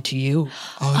 what am I to you?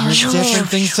 Oh, you're different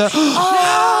things. So,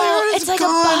 It's like a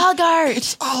bogart.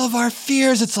 It's all of our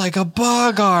fears. It's like a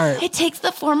bogart. It takes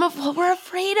the form of what we're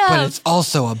afraid of. But it's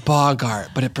also a bogart.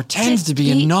 But it pretends to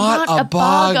be be not a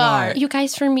bogart. You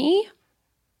guys, for me,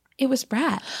 it was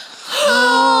Brad.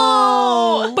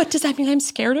 Oh! But does that mean I'm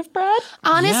scared of Brad?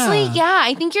 Honestly, yeah.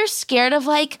 I think you're scared of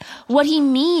like what he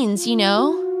means, you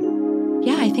know?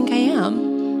 Yeah, I think I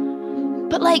am.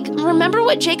 But like, remember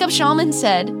what Jacob Shulman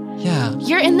said? Yeah.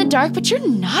 You're in the dark, but you're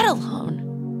not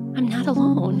alone. I'm not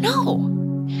alone. No.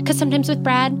 Because sometimes with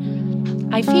Brad,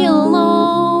 I feel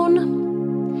alone.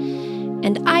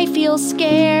 And I feel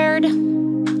scared.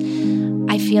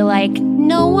 I feel like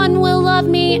no one will love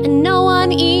me and no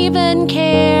one even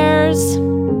cares.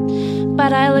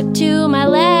 But I look to my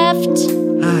left.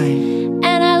 Hi.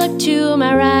 And I look to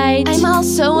my right. I'm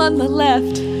also on the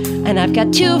left. And I've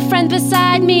got two friends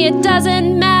beside me. It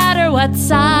doesn't matter what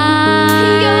side.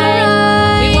 You're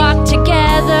right. We walk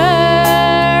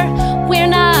together. We're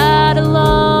not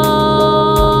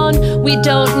alone. We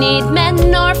don't need men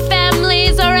or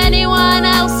families or anyone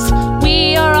else.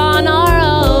 We are on our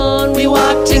own. We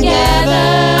walk together.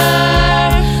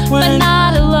 But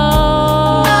not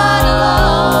alone. Not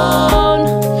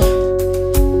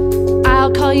alone.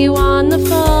 I'll call you on the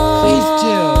phone. Please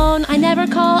do. I never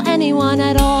call anyone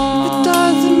at all. It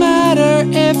doesn't matter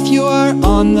if you are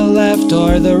on the left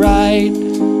or the right.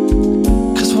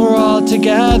 'Cause we're all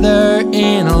together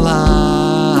in a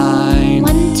line.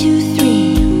 1, 2,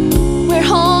 3. We're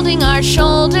holding our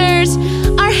shoulders,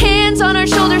 our hands on our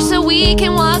shoulders so we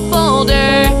can walk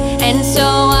bolder. And so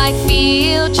I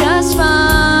feel just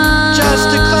fine. Just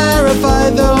to clarify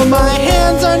though, my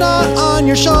hands are not on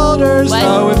your shoulders. What?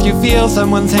 So if you feel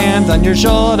someone's hands on your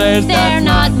shoulders, They're that's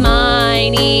not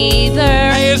mine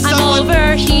either. Hey, if I'm someone-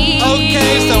 over here.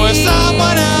 Okay, so if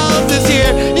someone else is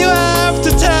here, you have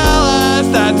to tell us.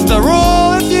 That's the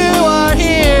rule if you are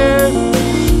here.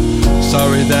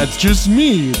 Sorry, that's just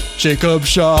me, Jacob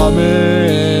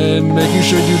Shaman, making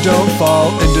sure you don't fall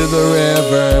into the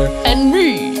river. And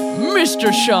me,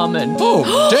 Mr. Shaman. Oh,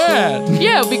 Dad!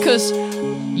 Yeah, because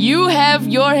you have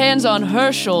your hands on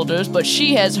her shoulders, but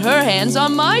she has her hands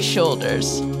on my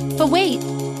shoulders. But wait,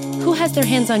 who has their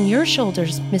hands on your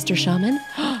shoulders, Mr. Shaman?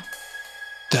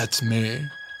 That's me,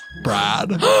 Brad.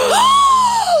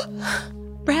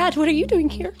 Brad, what are you doing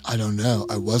here? I don't know.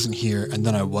 I wasn't here, and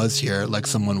then I was here, like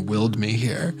someone willed me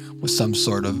here with some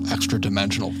sort of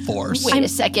extra-dimensional force. Wait a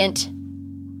second.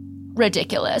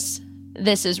 Ridiculous.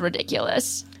 This is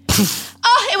ridiculous.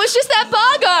 Oh, it was just that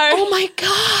bogart. Oh my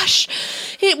gosh.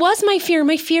 It was my fear.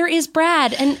 My fear is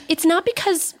Brad. And it's not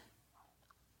because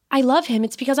I love him.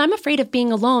 It's because I'm afraid of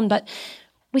being alone. But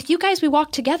with you guys, we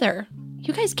walked together.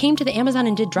 You guys came to the Amazon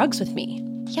and did drugs with me.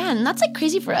 Yeah, and that's like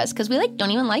crazy for us because we like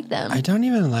don't even like them. I don't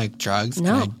even like drugs,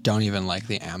 No. and I don't even like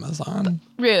the Amazon.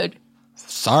 Rude.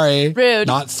 Sorry. Rude.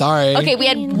 Not sorry. Okay, we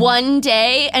had one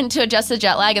day and to adjust the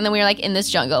jet lag, and then we were like in this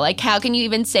jungle. Like, how can you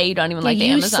even say you don't even like the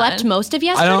you Amazon? slept most of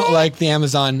yesterday? I don't like the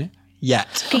Amazon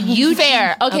yet. Okay, you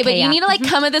Fair. Okay, but yeah. you need to like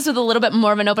come at this with a little bit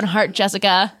more of an open heart,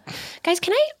 Jessica. Guys,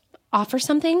 can I offer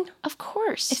something? Of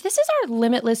course. If this is our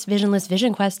Limitless, Visionless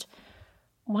Vision Quest,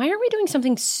 why aren't we doing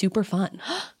something super fun?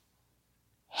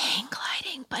 Hang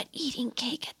gliding, but eating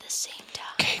cake at the same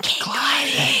time. Cake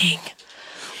gliding.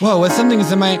 Whoa, what's something is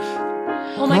in my...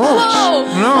 Oh my gosh. Whoa!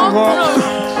 No,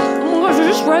 Oh my gosh, is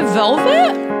this red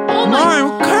velvet? Oh my!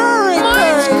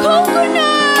 Mine's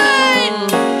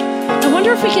coconut! I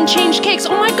wonder if we can change cakes.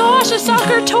 Oh my gosh, a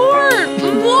soccer tort!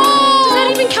 Whoa! Does that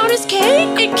even count as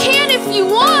cake? It can if you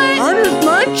want. I just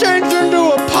might change into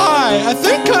a pie. I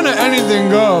think kind of anything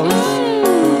goes.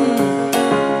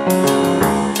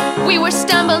 We were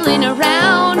stumbling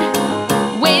around,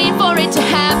 waiting for it to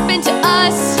happen to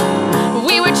us.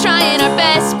 We were trying our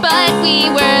best, but we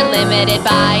were limited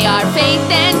by our faith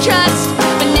and trust.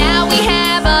 But now we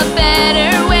have a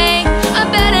better way, a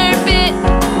better fit.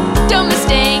 Don't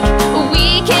mistake,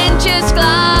 we can just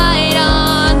glide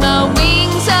on the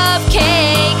wings of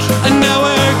cake. And now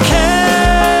we're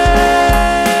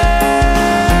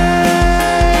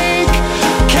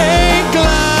cake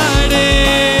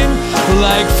gliding,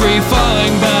 like free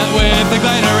falling, but with the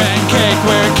glider and cake.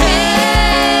 We're cake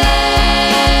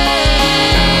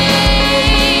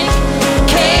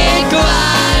gliding.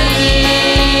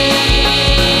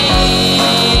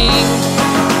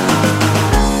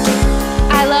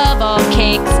 I love all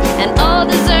cakes and all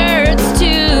desserts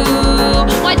too.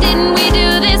 Why didn't we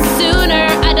do this sooner?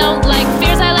 I don't like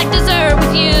fears, I like dessert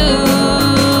with you.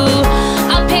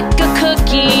 I'll pick a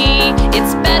cookie,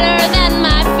 it's better than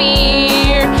my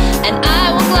fear. And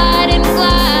I will glide and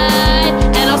glide,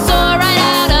 and I'll soar right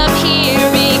out of here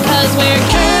because we're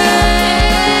cake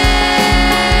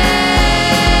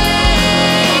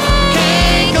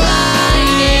gliding.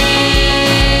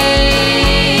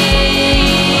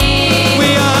 We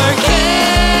are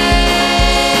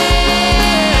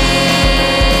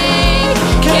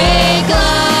Cake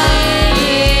gliding.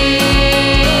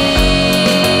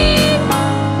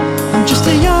 I'm just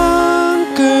a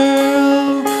young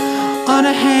girl on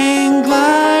a hang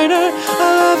glider. I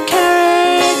love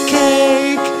carrot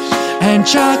cake and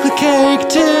chocolate cake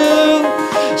too.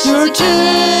 You're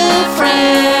two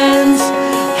friends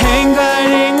hang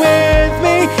gliding with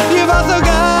me. You've also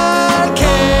got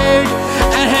cake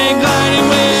and hang gliding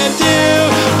with you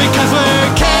because we're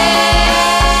cake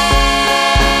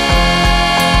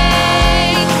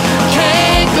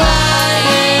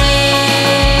gliding.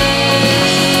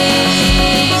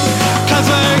 'Cause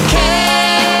we're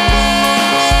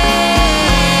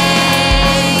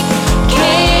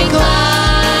cake gliding.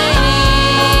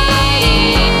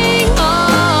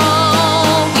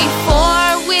 Oh,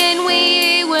 before when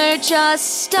we were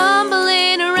just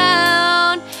stumbling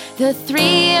around, the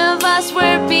three of us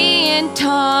were being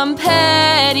Tom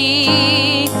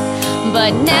Petty.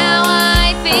 But now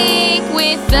I think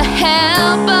with the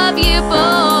help of you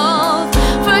both,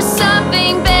 for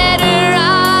something better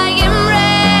I am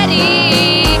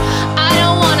ready. I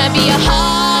don't wanna be a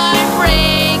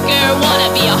heartbreaker, wanna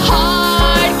be a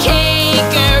hard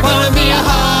caker. Wanna be a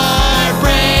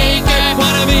heartbreaker,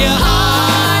 wanna be a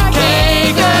hard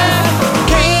caker.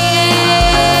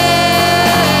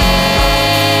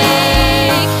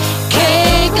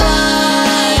 Cake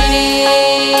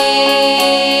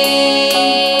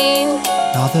gliding.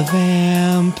 All the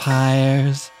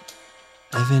vampires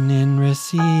living in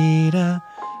Reseda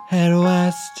head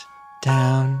west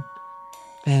down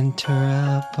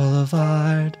Ventura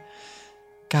Boulevard.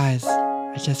 Guys,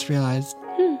 I just realized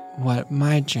what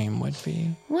my dream would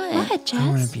be. What, I want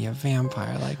Jess? to be a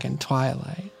vampire like in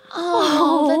Twilight.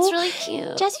 Oh, that's really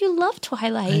cute. Jess, you love I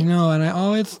Twilight. know, and I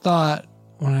always thought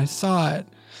when I saw it,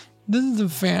 this is a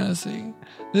fantasy.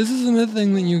 This isn't a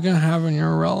thing that you can have in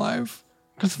your real life.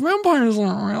 Because vampires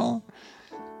aren't real.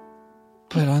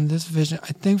 But on this vision,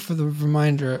 I think for the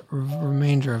remainder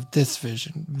of this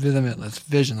vision, Limitless,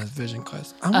 Visionless Vision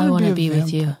Quest, I want to be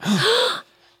with you.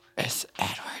 It's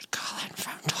Edward Cullen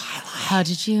from Twilight. How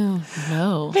did you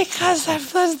know? Because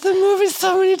I've listened to the movie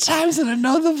so many times and I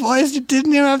know the voice. You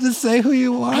didn't even have to say who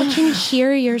you are. I can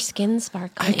hear your skin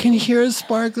sparkling. I can hear it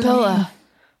sparkling. Bella,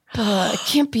 I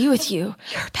can't be with you.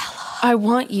 You're Bella. I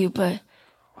want you, but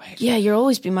yeah, you'll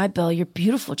always be my Bella. You're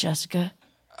beautiful, Jessica.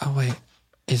 Oh, wait.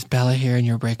 Is Bella here and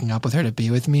you're breaking up with her to be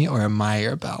with me, or am I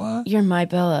your Bella? You're my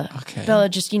Bella. Okay. Bella,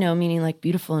 just, meaning like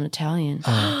beautiful in Italian.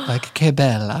 Oh, like che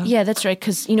bella? Yeah, that's right,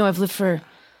 because, I've lived for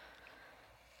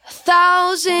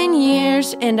 1,000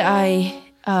 years, and I've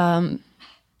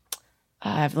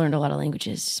learned a lot of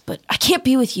languages, but I can't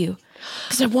be with you,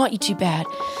 because I want you too bad.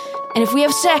 And if we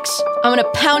have sex, I'm going to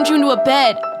pound you into a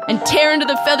bed and tear into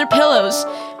the feather pillows,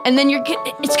 and then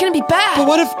it's going to be bad. But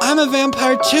what if I'm a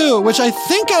vampire too, which I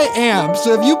think I am?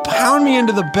 So if you pound me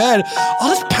into the bed,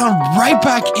 I'll just pound right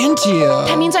back into you.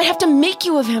 That means I have to make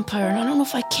you a vampire, and I don't know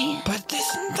if I can. But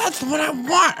that's what I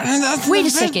want. And that's Wait a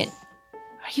second.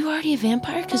 Are you already a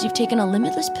vampire because you've taken a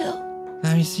Limitless pill?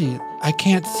 Let me see. I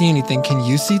can't see anything. Can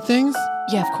you see things?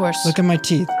 Yeah, of course. Look at my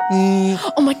teeth.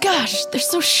 Oh my gosh, they're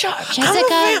so sharp.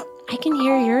 Jessica, I can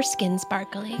hear your skin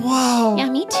sparkling. Whoa. Yeah,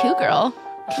 me too, girl.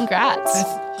 Congrats.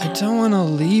 I don't want to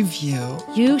leave you.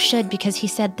 You should, because he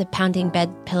said the pounding bed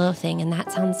pillow thing, and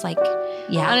that sounds like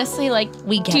Yeah. Honestly, like,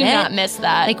 We get do it. not miss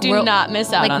that. Like, Do we'll- not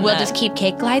miss out Like, on we'll that. just keep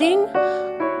cake gliding.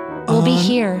 We'll be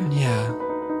here. Yeah.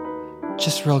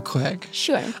 Just real quick.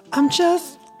 Sure. I'm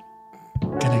just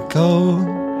gonna go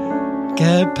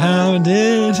get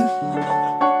pounded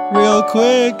real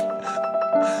quick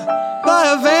by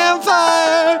a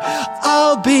vampire.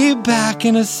 I'll be back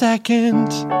in a second.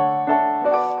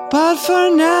 But for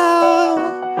now,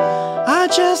 I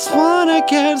just wanna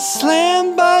get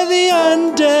slammed by the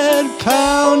undead,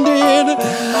 pounded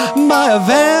by a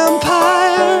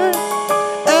vampire.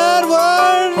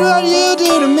 Edward, what you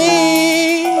do to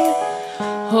me?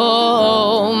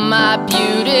 Oh, my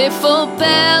beautiful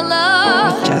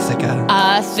Bella. Jessica.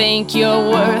 I think you're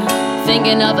worth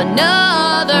thinking of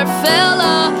another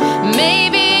fella.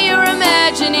 Maybe you're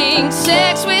imagining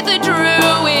sex with a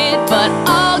druid, but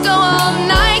I'll go all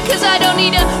night 'cause I don't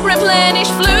need to replenish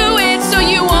fluid. So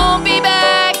you won't be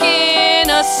back in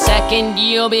a second,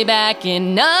 you'll be back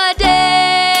in a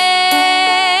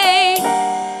day.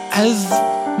 As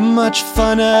much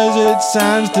fun as it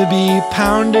sounds to be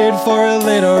pounded for a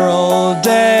literal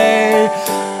day,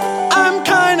 I'm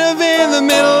kind of in the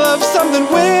middle of something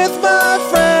with my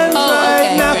friends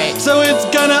right now. Great. So it's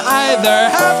gonna either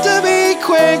have to be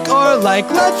quick or like,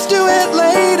 let's do it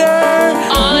later.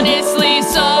 Honestly,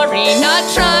 sorry, not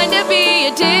trying to be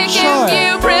a dick. Sure. If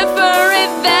you prefer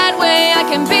it that way, I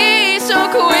can be so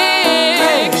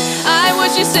quick. I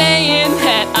was just saying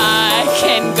that I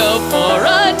can go for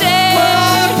a day.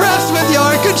 I'm impressed with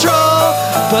your control,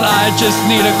 but I just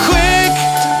need a quick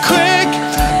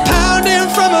pounding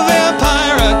from a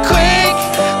vampire. A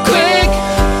quick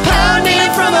pounding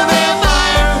from a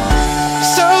vampire.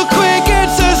 So quick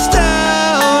it's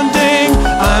astounding.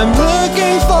 I'm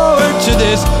looking forward to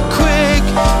this quick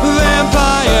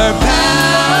vampire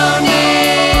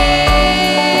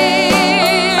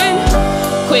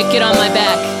pounding. Quick, get on my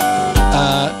back.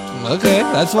 Okay,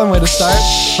 that's one way to start.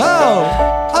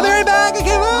 Oh, I'll be right back. Okay,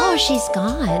 bye. Oh, she's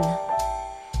gone.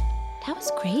 That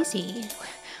was crazy.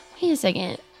 Wait a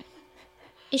second.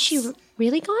 Is she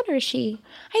really gone or is she?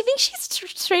 I think she's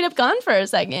straight up gone for a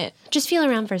second. Just feel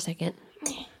around for a second.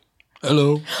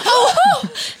 Hello.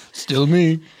 Still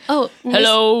me. Oh,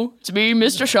 Hello, it's me,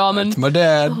 Mr. Shaman. It's my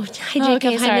dad. Hi, Jacob.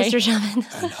 Okay, Hi, sorry. Mr. Shaman.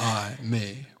 And I,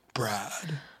 me,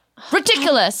 Brad.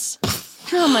 Ridiculous.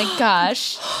 Oh my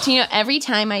gosh. Do you know, every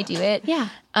time I do it, Yeah.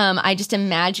 I just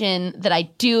imagine that I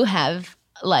do have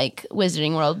like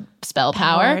Wizarding World spell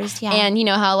power. Powers, yeah. And you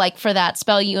know how like for that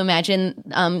spell you imagine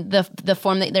the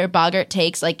form that their boggart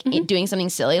takes, like doing something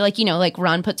silly. Like, you know, like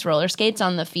Ron puts roller skates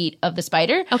on the feet of the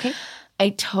spider. Okay. I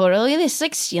totally, this is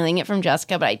like stealing it from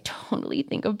Jessica, but I totally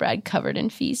think of Brad covered in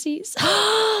feces.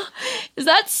 Is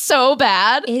that so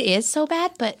bad? It is so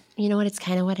bad, but you know what? It's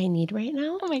kind of what I need right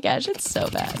now. Oh my gosh, it's so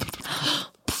bad.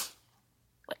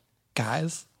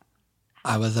 Guys,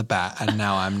 I was a bat and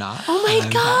now I'm not. Oh my I'm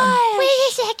god! Wait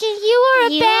a second, you were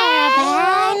a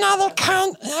bat. Another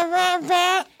kind of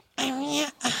bat.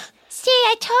 See,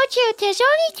 I told you, there's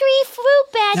only 3 fruit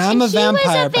bats, I'm and a he was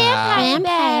vampire a bat.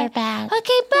 vampire bat.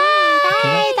 Okay,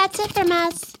 bye. That's it from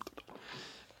us.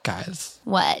 Guys,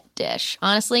 What? Dish.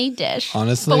 Honestly, dish.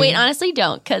 Honestly? But wait, honestly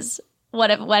don't, because what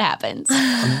happens?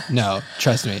 no,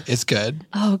 trust me, it's good.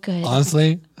 Oh, good.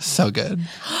 Honestly, so good.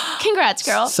 Congrats,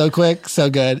 girl. So quick,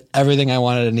 so good. Everything I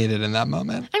wanted and needed in that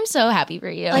moment. I'm so happy for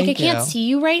you. Like, I Thank can't you. see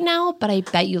you right now, but I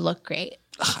bet you look great.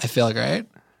 I feel great.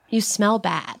 You smell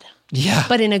bad, Yeah.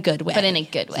 but in a good way. but in a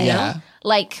good way. Yeah.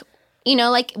 Like, you know,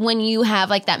 like when you have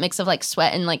like that mix of like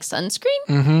sweat and like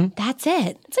sunscreen. That's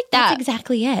it. It's like that. That's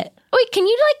exactly it. Wait, can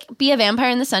you like be a vampire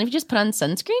in the sun if you just put on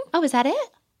sunscreen? Oh, is that it?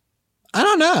 I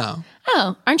don't know.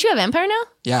 Oh, aren't you a vampire now?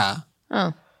 Yeah.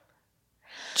 Oh,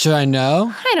 Should I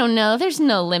know? I don't know. There's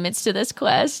no limits to this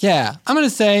quest. Yeah. I'm going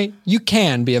to say you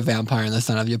can be a vampire in the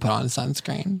sun if you put on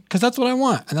sunscreen. Because that's what I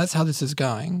want. And that's how this is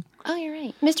going. Oh, you're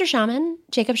right. Mr. Shaman,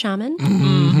 Jacob Shaman.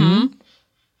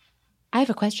 I have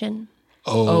a question.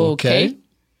 Okay.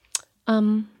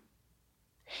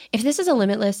 If this is a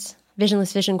limitless,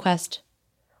 visionless vision quest,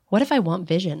 what if I want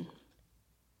vision?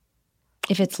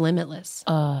 If it's limitless.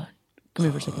 Come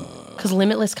here for a second. Because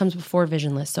limitless comes before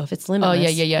visionless. So if it's limitless. Oh,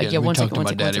 yeah. Let me One talk second, to one my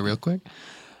second, daddy one second. real quick.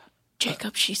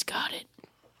 Jacob, she's got it.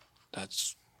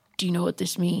 That's Do you know what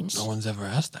this means? no one's ever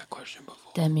asked that question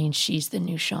before. That means she's the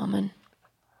new shaman.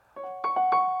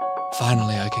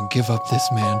 Finally, I can give up this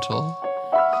mantle.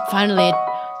 Finally,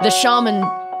 the shaman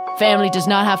family does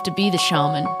not have to be the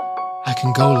shaman. I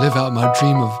can go live out my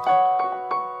dream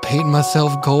of painting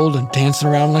myself gold and dancing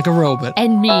around like a robot.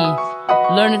 And me,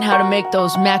 learning how to make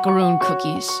those macaroon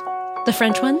cookies. The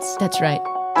French ones? That's right.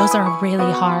 Those are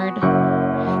really hard.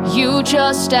 You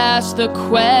just asked the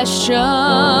question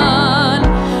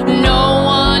no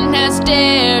one has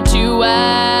dared to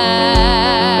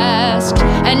ask.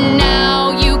 And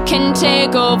now you can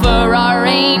take over our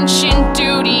ancient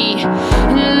duty.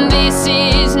 This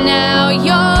is now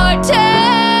your task.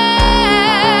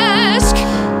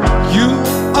 You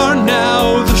are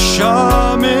now the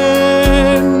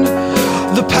shaman.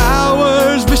 The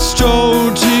powers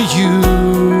bestowed to you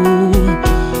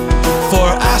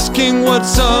for asking what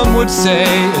some would say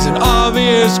is an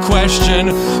obvious question,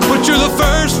 but you're the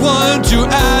first one to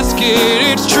ask it.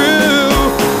 It's true.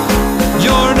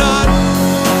 You're not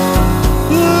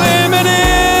limited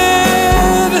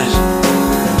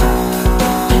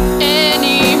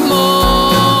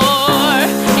anymore.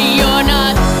 You're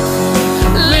not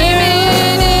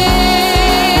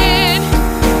limited.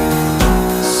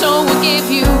 So we'll give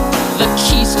you the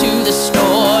keys to the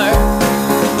store.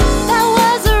 That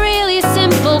was a really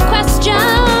simple question.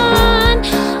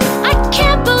 I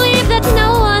can't believe that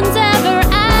no one's ever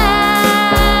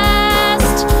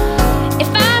asked. If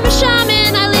I'm a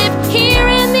shaman, I live here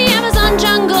in the Amazon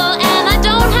jungle, and I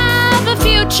don't have a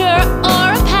future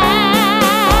or a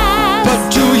past.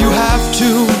 But do you have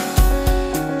to?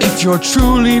 If you're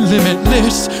truly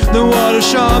limitless, then what a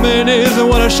shaman is and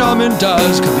what a shaman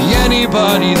does could be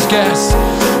anybody's guess.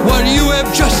 What you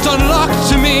have just unlocked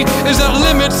to me is that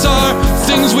limits are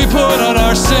things we put on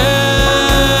ourselves.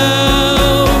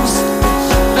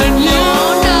 And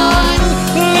you're not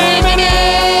limited.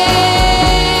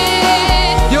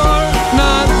 You're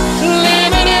not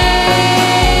limited.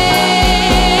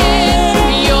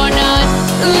 You're not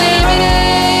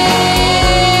limited.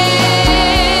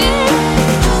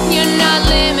 You're not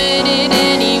limited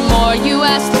anymore. You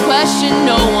asked the question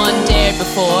no one dared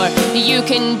before. You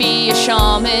can be a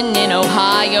shaman in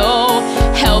Ohio,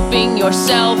 helping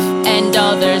yourself and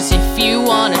others if you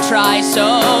want to try.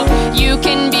 So you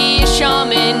can be a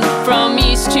shaman from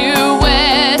east to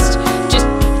west. Just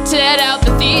set out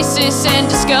the thesis and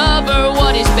discover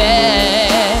what is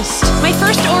best. My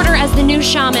first order as the new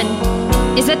shaman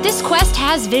is that this quest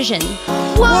has vision.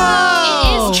 Whoa!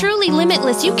 It is truly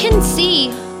limitless. You can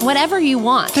see whatever you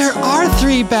want. There are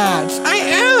 3 bats. I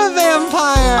am a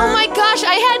vampire. Oh my gosh,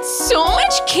 I had so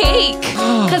much cake.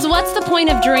 Because what's the point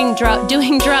of doing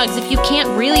drugs if you can't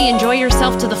really enjoy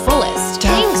yourself to the fullest?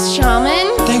 Thanks,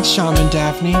 Shaman. Thanks, Shaman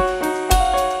Daphne.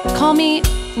 Call me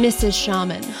Mrs.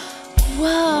 Shaman.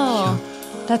 Whoa.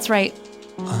 That's right.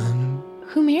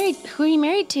 Who are you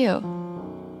married to?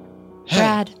 Hey,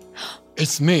 Brad.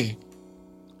 it's me.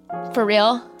 For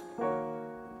real?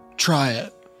 Try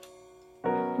it.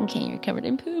 Okay, you're covered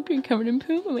in poop. You're covered in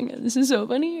poop. Oh my god, this is so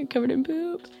funny. You're covered in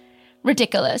poop.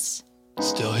 Ridiculous.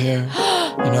 Still here.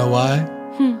 You know why?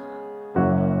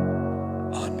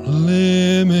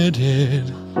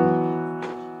 Unlimited.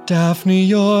 Daphne,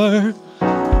 you're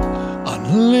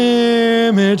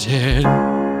unlimited.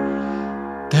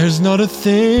 There's not a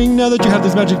thing now that you have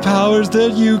these magic powers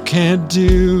that you can't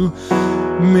do,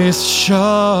 Miss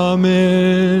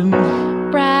Shaman.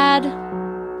 Brad,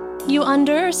 you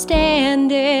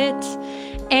understand it,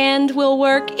 and we'll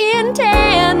work in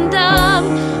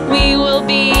tandem. We will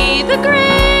be the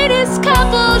greatest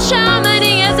couple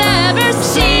shamaning has ever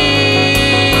seen.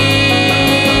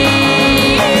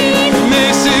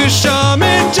 Mrs.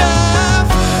 Shaman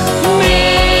Daphne.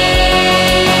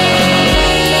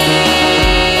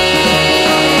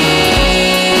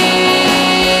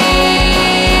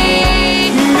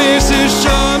 Mrs.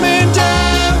 Shaman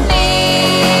Daphne.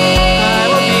 I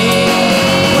will be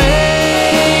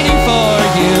waiting for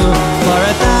you for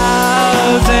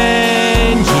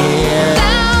 1,000 years.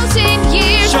 1,000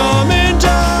 years. Shaman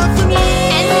Daphne.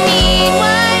 And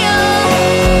meanwhile,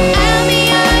 I'll be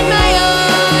on my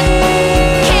own.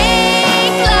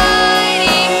 Cake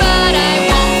gliding, but I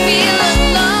won't feel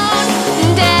alone.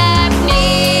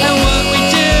 Daphne. And what we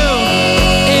do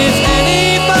is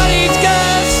anybody's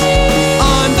guess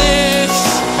on this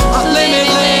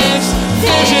limitless,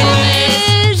 visionless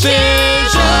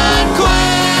vision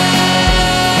quest.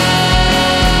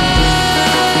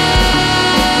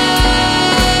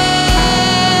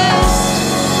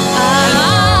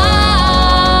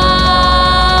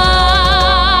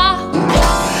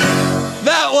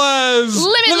 That was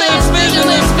Limitless,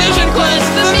 Visionless Vision Quest,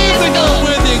 the musical.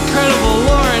 with the incredible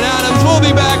Lauren Adams. We'll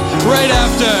be back right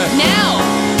after Now,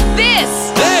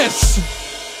 this. this.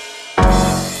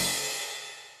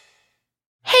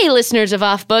 Hey, listeners of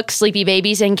Off Book, Sleepy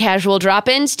Babies, and Casual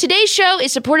Drop-Ins. Today's show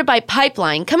is supported by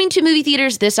Pipeline, coming to movie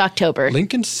theaters this October.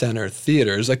 Lincoln Center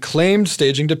Theater's acclaimed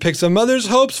staging depicts a mother's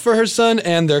hopes for her son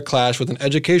and their clash with an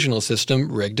educational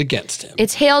system rigged against him.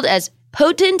 It's hailed as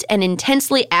potent and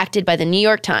intensely acted by the New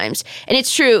York Times. And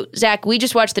it's true, Zach, we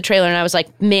just watched the trailer and I was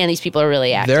like, man, these people are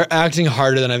really acting. They're acting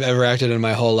harder than I've ever acted in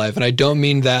my whole life. And I don't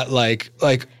mean that like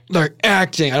they're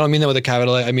acting. I don't mean that with a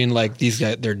capital A. I mean like these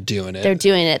guys, they're doing it. They're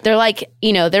doing it. They're like,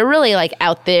 they're really like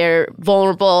out there,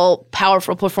 vulnerable,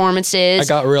 powerful performances.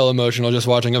 I got real emotional just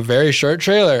watching a very short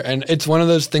trailer. And it's one of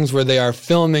those things where they are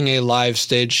filming a live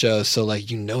stage show. So like,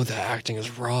 the acting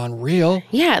is raw and real.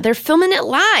 Yeah, they're filming it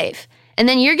live. And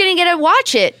then you're going to get to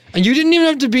watch it. And you didn't even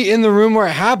have to be in the room where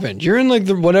it happened. You're in like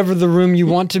whatever the room you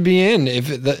want to be in. If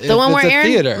it's a theater. The one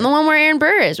where Aaron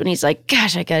Burr is when he's like,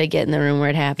 gosh, I got to get in the room where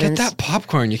it happens. Get that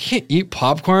popcorn. You can't eat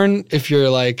popcorn if you're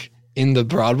like in the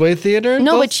Broadway theater.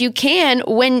 No, but you can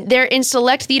when they're in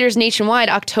select theaters nationwide,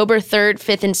 October 3rd,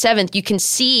 5th, and 7th. You can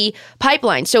see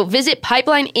Pipeline. So visit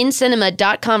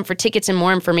pipelineincinema.com for tickets and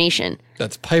more information.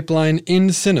 That's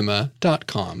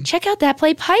pipelineincinema.com. Check out that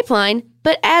play Pipeline,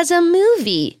 but as a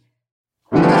movie.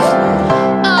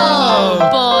 Oh,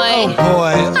 boy.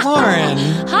 Oh, boy. Lauren.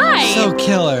 Hi. So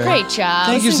killer. Great job.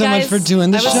 Thank you so much for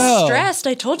doing the show. I was stressed.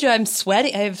 I told you I'm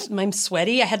sweaty. I'm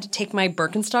sweaty. I had to take my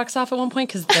Birkenstocks off at one point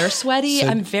because they're sweaty. So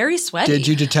I'm very sweaty. Did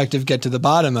you, detective, get to the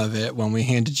bottom of it when we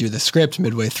handed you the script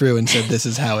midway through and said this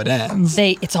is how it ends?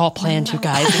 It's all planned, you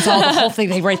guys. It's all the whole thing.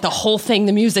 They write the whole thing,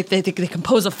 the music. They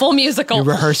compose a full musical. You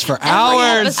rehearse for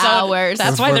hours.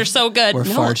 That's why they're so good. We're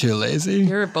far too lazy.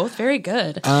 You're both very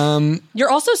good. You're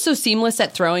also so seamless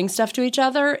at throwing stuff to each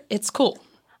other. It's cool.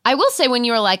 I will say when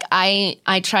you were like, I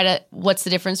try to, what's the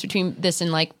difference between this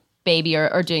and like Baby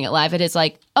or doing it live? It is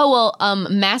like,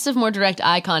 massive more direct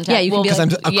eye contact. Yeah, you can because I'm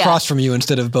across from you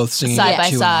instead of both singing side by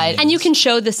side. And you can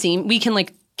show the seam. We can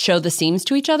like show the seams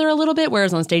to each other a little bit,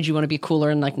 whereas on stage you want to be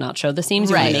cooler and like not show the seams.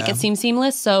 You want to make it seem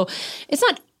seamless. So it's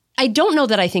not, I don't know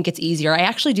that I think it's easier. I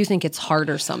actually do think it's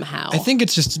harder somehow. I think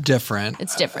it's just different.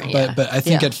 It's different, But I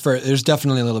think there's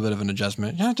definitely a little bit of an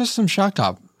adjustment. Yeah, just some shop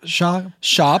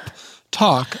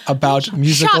talk about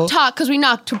musical. Shop talk, because we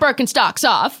knocked Birkenstocks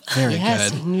off. Very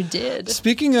yes, good. You did.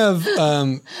 Speaking of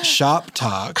shop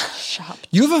talk,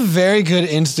 you have a very good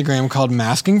Instagram called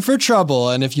Masking for Trouble.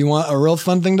 And if you want a real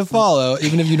fun thing to follow,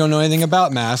 even if you don't know anything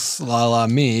about masks, la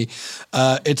me,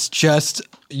 it's just...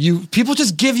 people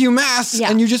just give you masks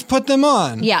and you just put them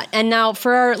on. Yeah, and now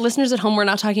for our listeners at home, we're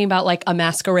not talking about like a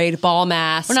masquerade ball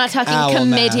mask. We're not talking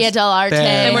Commedia dell'arte.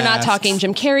 And we're not talking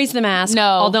Jim Carrey's The Mask. No.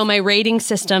 Although my rating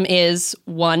system is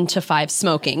 1 to 5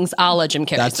 smokings, a la Jim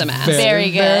Carrey's The Mask.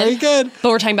 Very good. Very good. But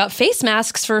we're talking about face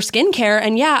masks for skincare.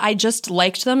 And yeah, I just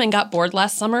liked them and got bored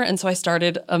last summer. And so I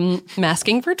started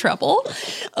masking for trouble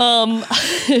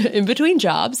in between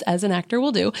jobs, as an actor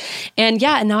will do. And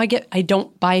yeah, and now I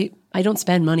don't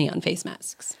spend money on face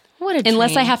masks. What a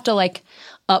Unless dream. I have to like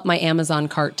up my Amazon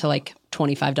cart to like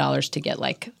 $25 to get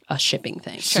like a shipping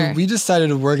thing. So we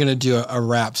decided we're going to do a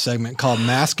rap segment called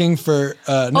Masking for,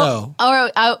 no.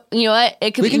 Or, you know what?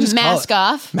 It could be Mask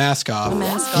Off. Mask Off.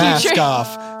 Mask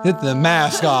Off. Hit the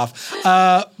mask off.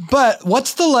 But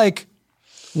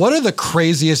what are the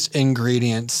craziest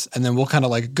ingredients? And then we'll kind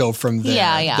of like go from there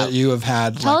that you have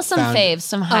had. Tell us some faves,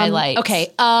 some highlights.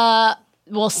 Okay.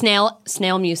 Well, snail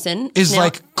mucin is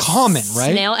like common,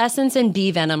 right? Snail essence and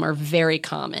bee venom are very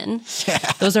common. Yeah.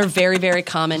 Those are very, very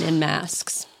common in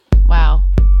masks. Wow.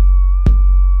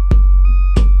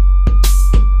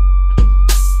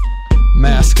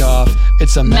 Mask off.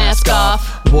 It's a mask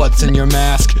off. What's in your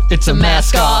mask? It's a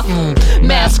mask off.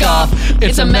 Mask off.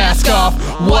 It's a mask off.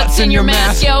 What's in your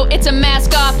mask? Yo, it's a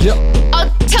mask off. Yep. I'll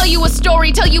tell you a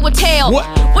story, tell you a tale.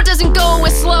 What doesn't go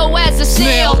as slow as a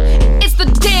snail? It's the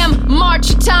damn march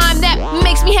of time that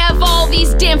makes me have all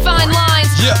these damn fine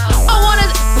lines. Yeah. I wanna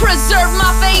preserve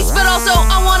my face, but also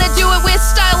I wanna do it with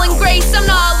style and grace. I'm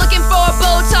not looking for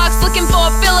Botox, looking for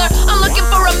a filler. I'm looking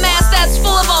for a mask that's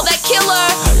full of all that killer.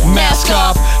 Mask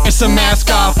off. It's a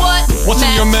mask off. What's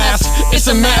in your mask? It's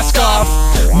a mask off.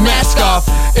 Mask off.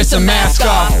 It's a mask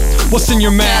off. What's in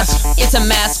your mask? It's a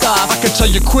mask off. I can tell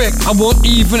you quick, I won't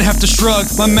even have to shrug.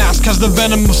 My mask has the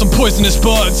venom of some poisonous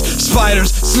bugs.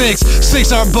 Spiders,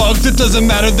 snakes aren't bugs, it doesn't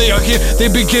matter, they are here. They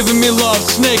be giving me love.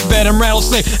 Snake venom,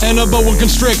 rattlesnake, and a boa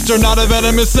constrictor. Not a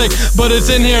venomous snake, but it's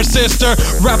in here, sister.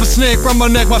 Wrap a snake around my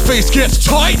neck, my face gets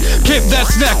tight. Keep that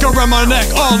snack around my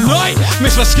neck all night.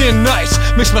 Makes my skin nice,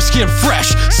 makes my skin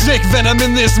fresh. Snake venom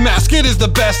in this mask, it is the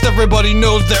best. Everybody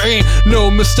knows there ain't no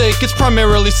mistake. It's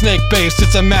primarily snake based,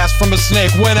 it's a mask from a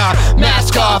snake. When I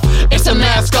mask off, it's a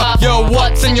mask off. Yo,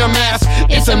 what's in your mask?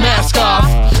 It's a mask off.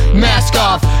 Mask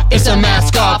off, it's a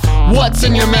mask off. What's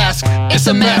in your mask? It's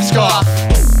a mask off.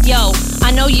 Yo,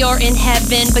 I know you're in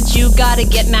heaven, but you gotta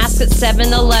get masks at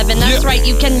 7-Eleven. That's right,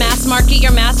 you can mass market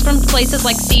your mask from places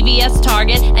like CVS,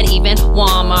 Target, and even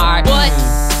Walmart. What?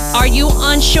 Are you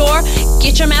unsure?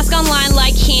 Get your mask online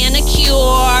like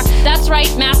Canacure. That's right,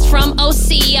 masks from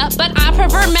Osea, but I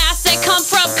prefer masks that come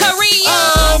from Korea.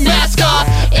 Oh, mask off,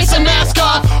 it's a mask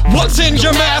off. What's in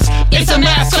your mask? It's a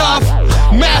mask off.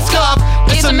 Mask off,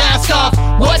 it's a mask off.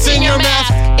 What's in your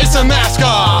mask? It's a mask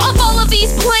off. Of all of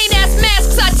these plain-ass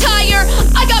masks I tire,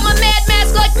 I got my mad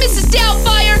mask like Mrs.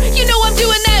 Doubtfire. You know I'm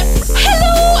doing that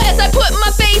hello as I put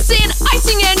my face in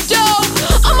icing and dough.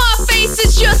 On my face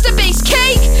it's just a base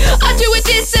cake. I do it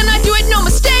this and I do it no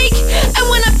mistake. And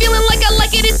when I'm feeling like I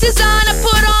like it, it's design. I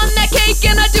put on that cake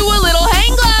and I do a little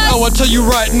hang glide. Oh, I'll tell you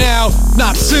right now,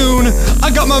 not soon.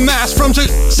 I got my mask from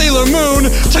Sailor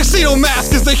Moon. Tuxedo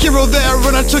Mask is the hero there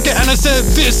when I took it and I said,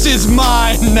 this is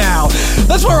mine now.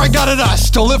 That's where I got it, I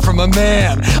stole it from a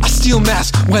man. I steal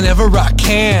masks whenever I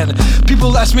can.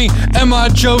 People ask me, am I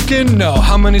joking? No,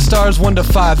 how many stars? 1 to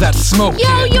 5, that's smoking.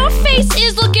 Yo, your face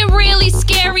is looking really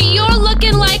scary. You're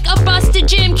looking like a busted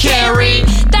Jim Carrey.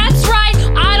 That's right,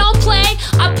 I don't play.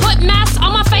 I put masks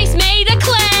on my face made of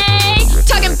clay.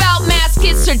 Talking about masks,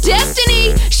 it's her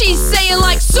destiny. She's saying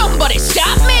like, somebody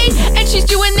stop me. And she's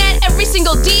doing that every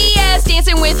single DS.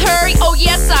 Dancing with her, oh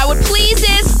yes, I would please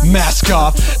this. Mask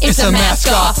off, it's a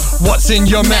mask off. What's in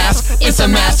your mask? It's a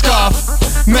mask off.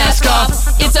 Mask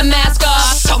off, it's a mask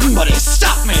off. somebody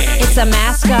stop me. It's a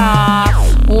mask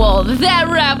off. Well, that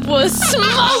rap was smoking.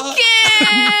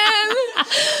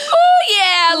 Oh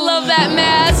yeah, I love that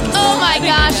mask. Oh my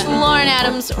gosh, Lauren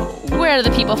Adams, where do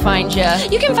the people find you?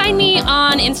 You can find me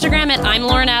on Instagram at I'm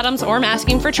Lauren Adams or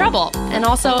Masking for Trouble, and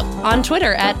also on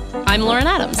Twitter at I'm Lauren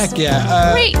Adams. Heck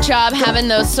yeah. Great job having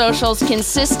those socials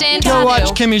consistent. Go watch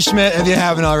Kimmy Schmidt if you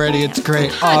haven't already. It's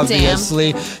great,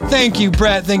 obviously. Thank you,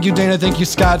 Brett. Thank you, Dana. Thank you,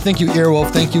 Scott. Thank you,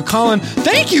 Earwolf. Thank you, Colin.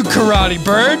 Thank you, Karate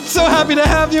Bird. So happy to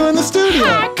have you in the studio.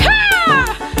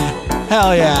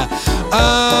 Hell yeah.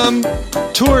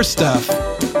 Tour stuff.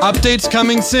 Updates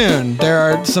coming soon. There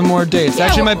are some more dates. Yeah,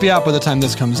 Actually, might be out by the time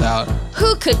this comes out.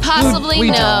 Who could possibly We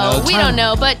don't know? know. We don't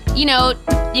know, but you know,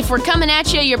 if we're coming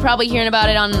at you, you're probably hearing about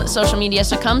it on social media,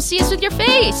 so come see us with your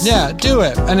face. Yeah, do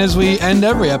it. And as we end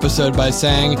every episode by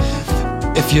saying,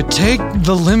 if you take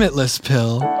the Limitless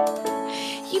pill,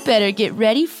 You better get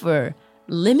ready for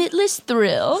Limitless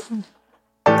Thrill.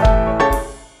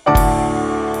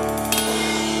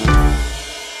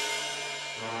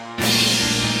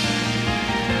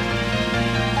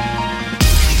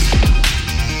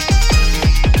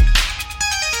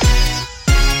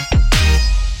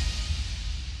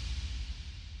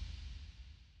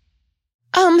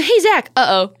 Hey Zach.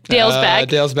 Dale's back.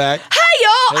 Dale's back. Hey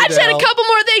y'all! Hey, I just had a Dale. couple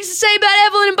more things to say about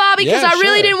Evelyn and Bobby because Yeah, I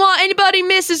really sure. didn't want anybody to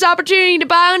miss this opportunity to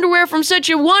buy underwear from such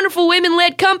a wonderful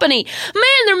women-led company.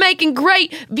 Man, they're making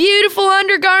great, beautiful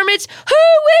undergarments.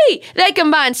 Hoo-wee! They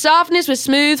combine softness with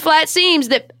smooth, flat seams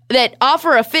that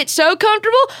offer a fit so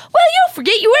comfortable, well, you'll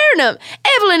forget you're wearing them.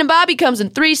 Evelyn and Bobby comes in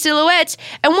 3 silhouettes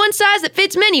and one size that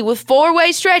fits many with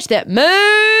 4-way stretch that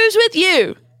moves with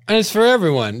you. And it's for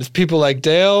everyone. It's people like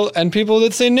Dale and people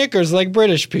that say knickers like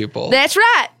British people. That's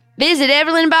right. Visit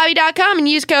EvelynandBobby.com and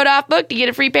use code OFFBOOK to get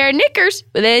a free pair of knickers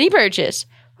with any purchase.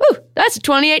 Whew, that's a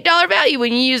 $28 value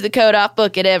when you use the code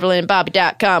OFFBOOK at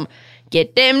EvelynandBobby.com.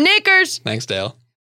 Get them knickers. Thanks, Dale.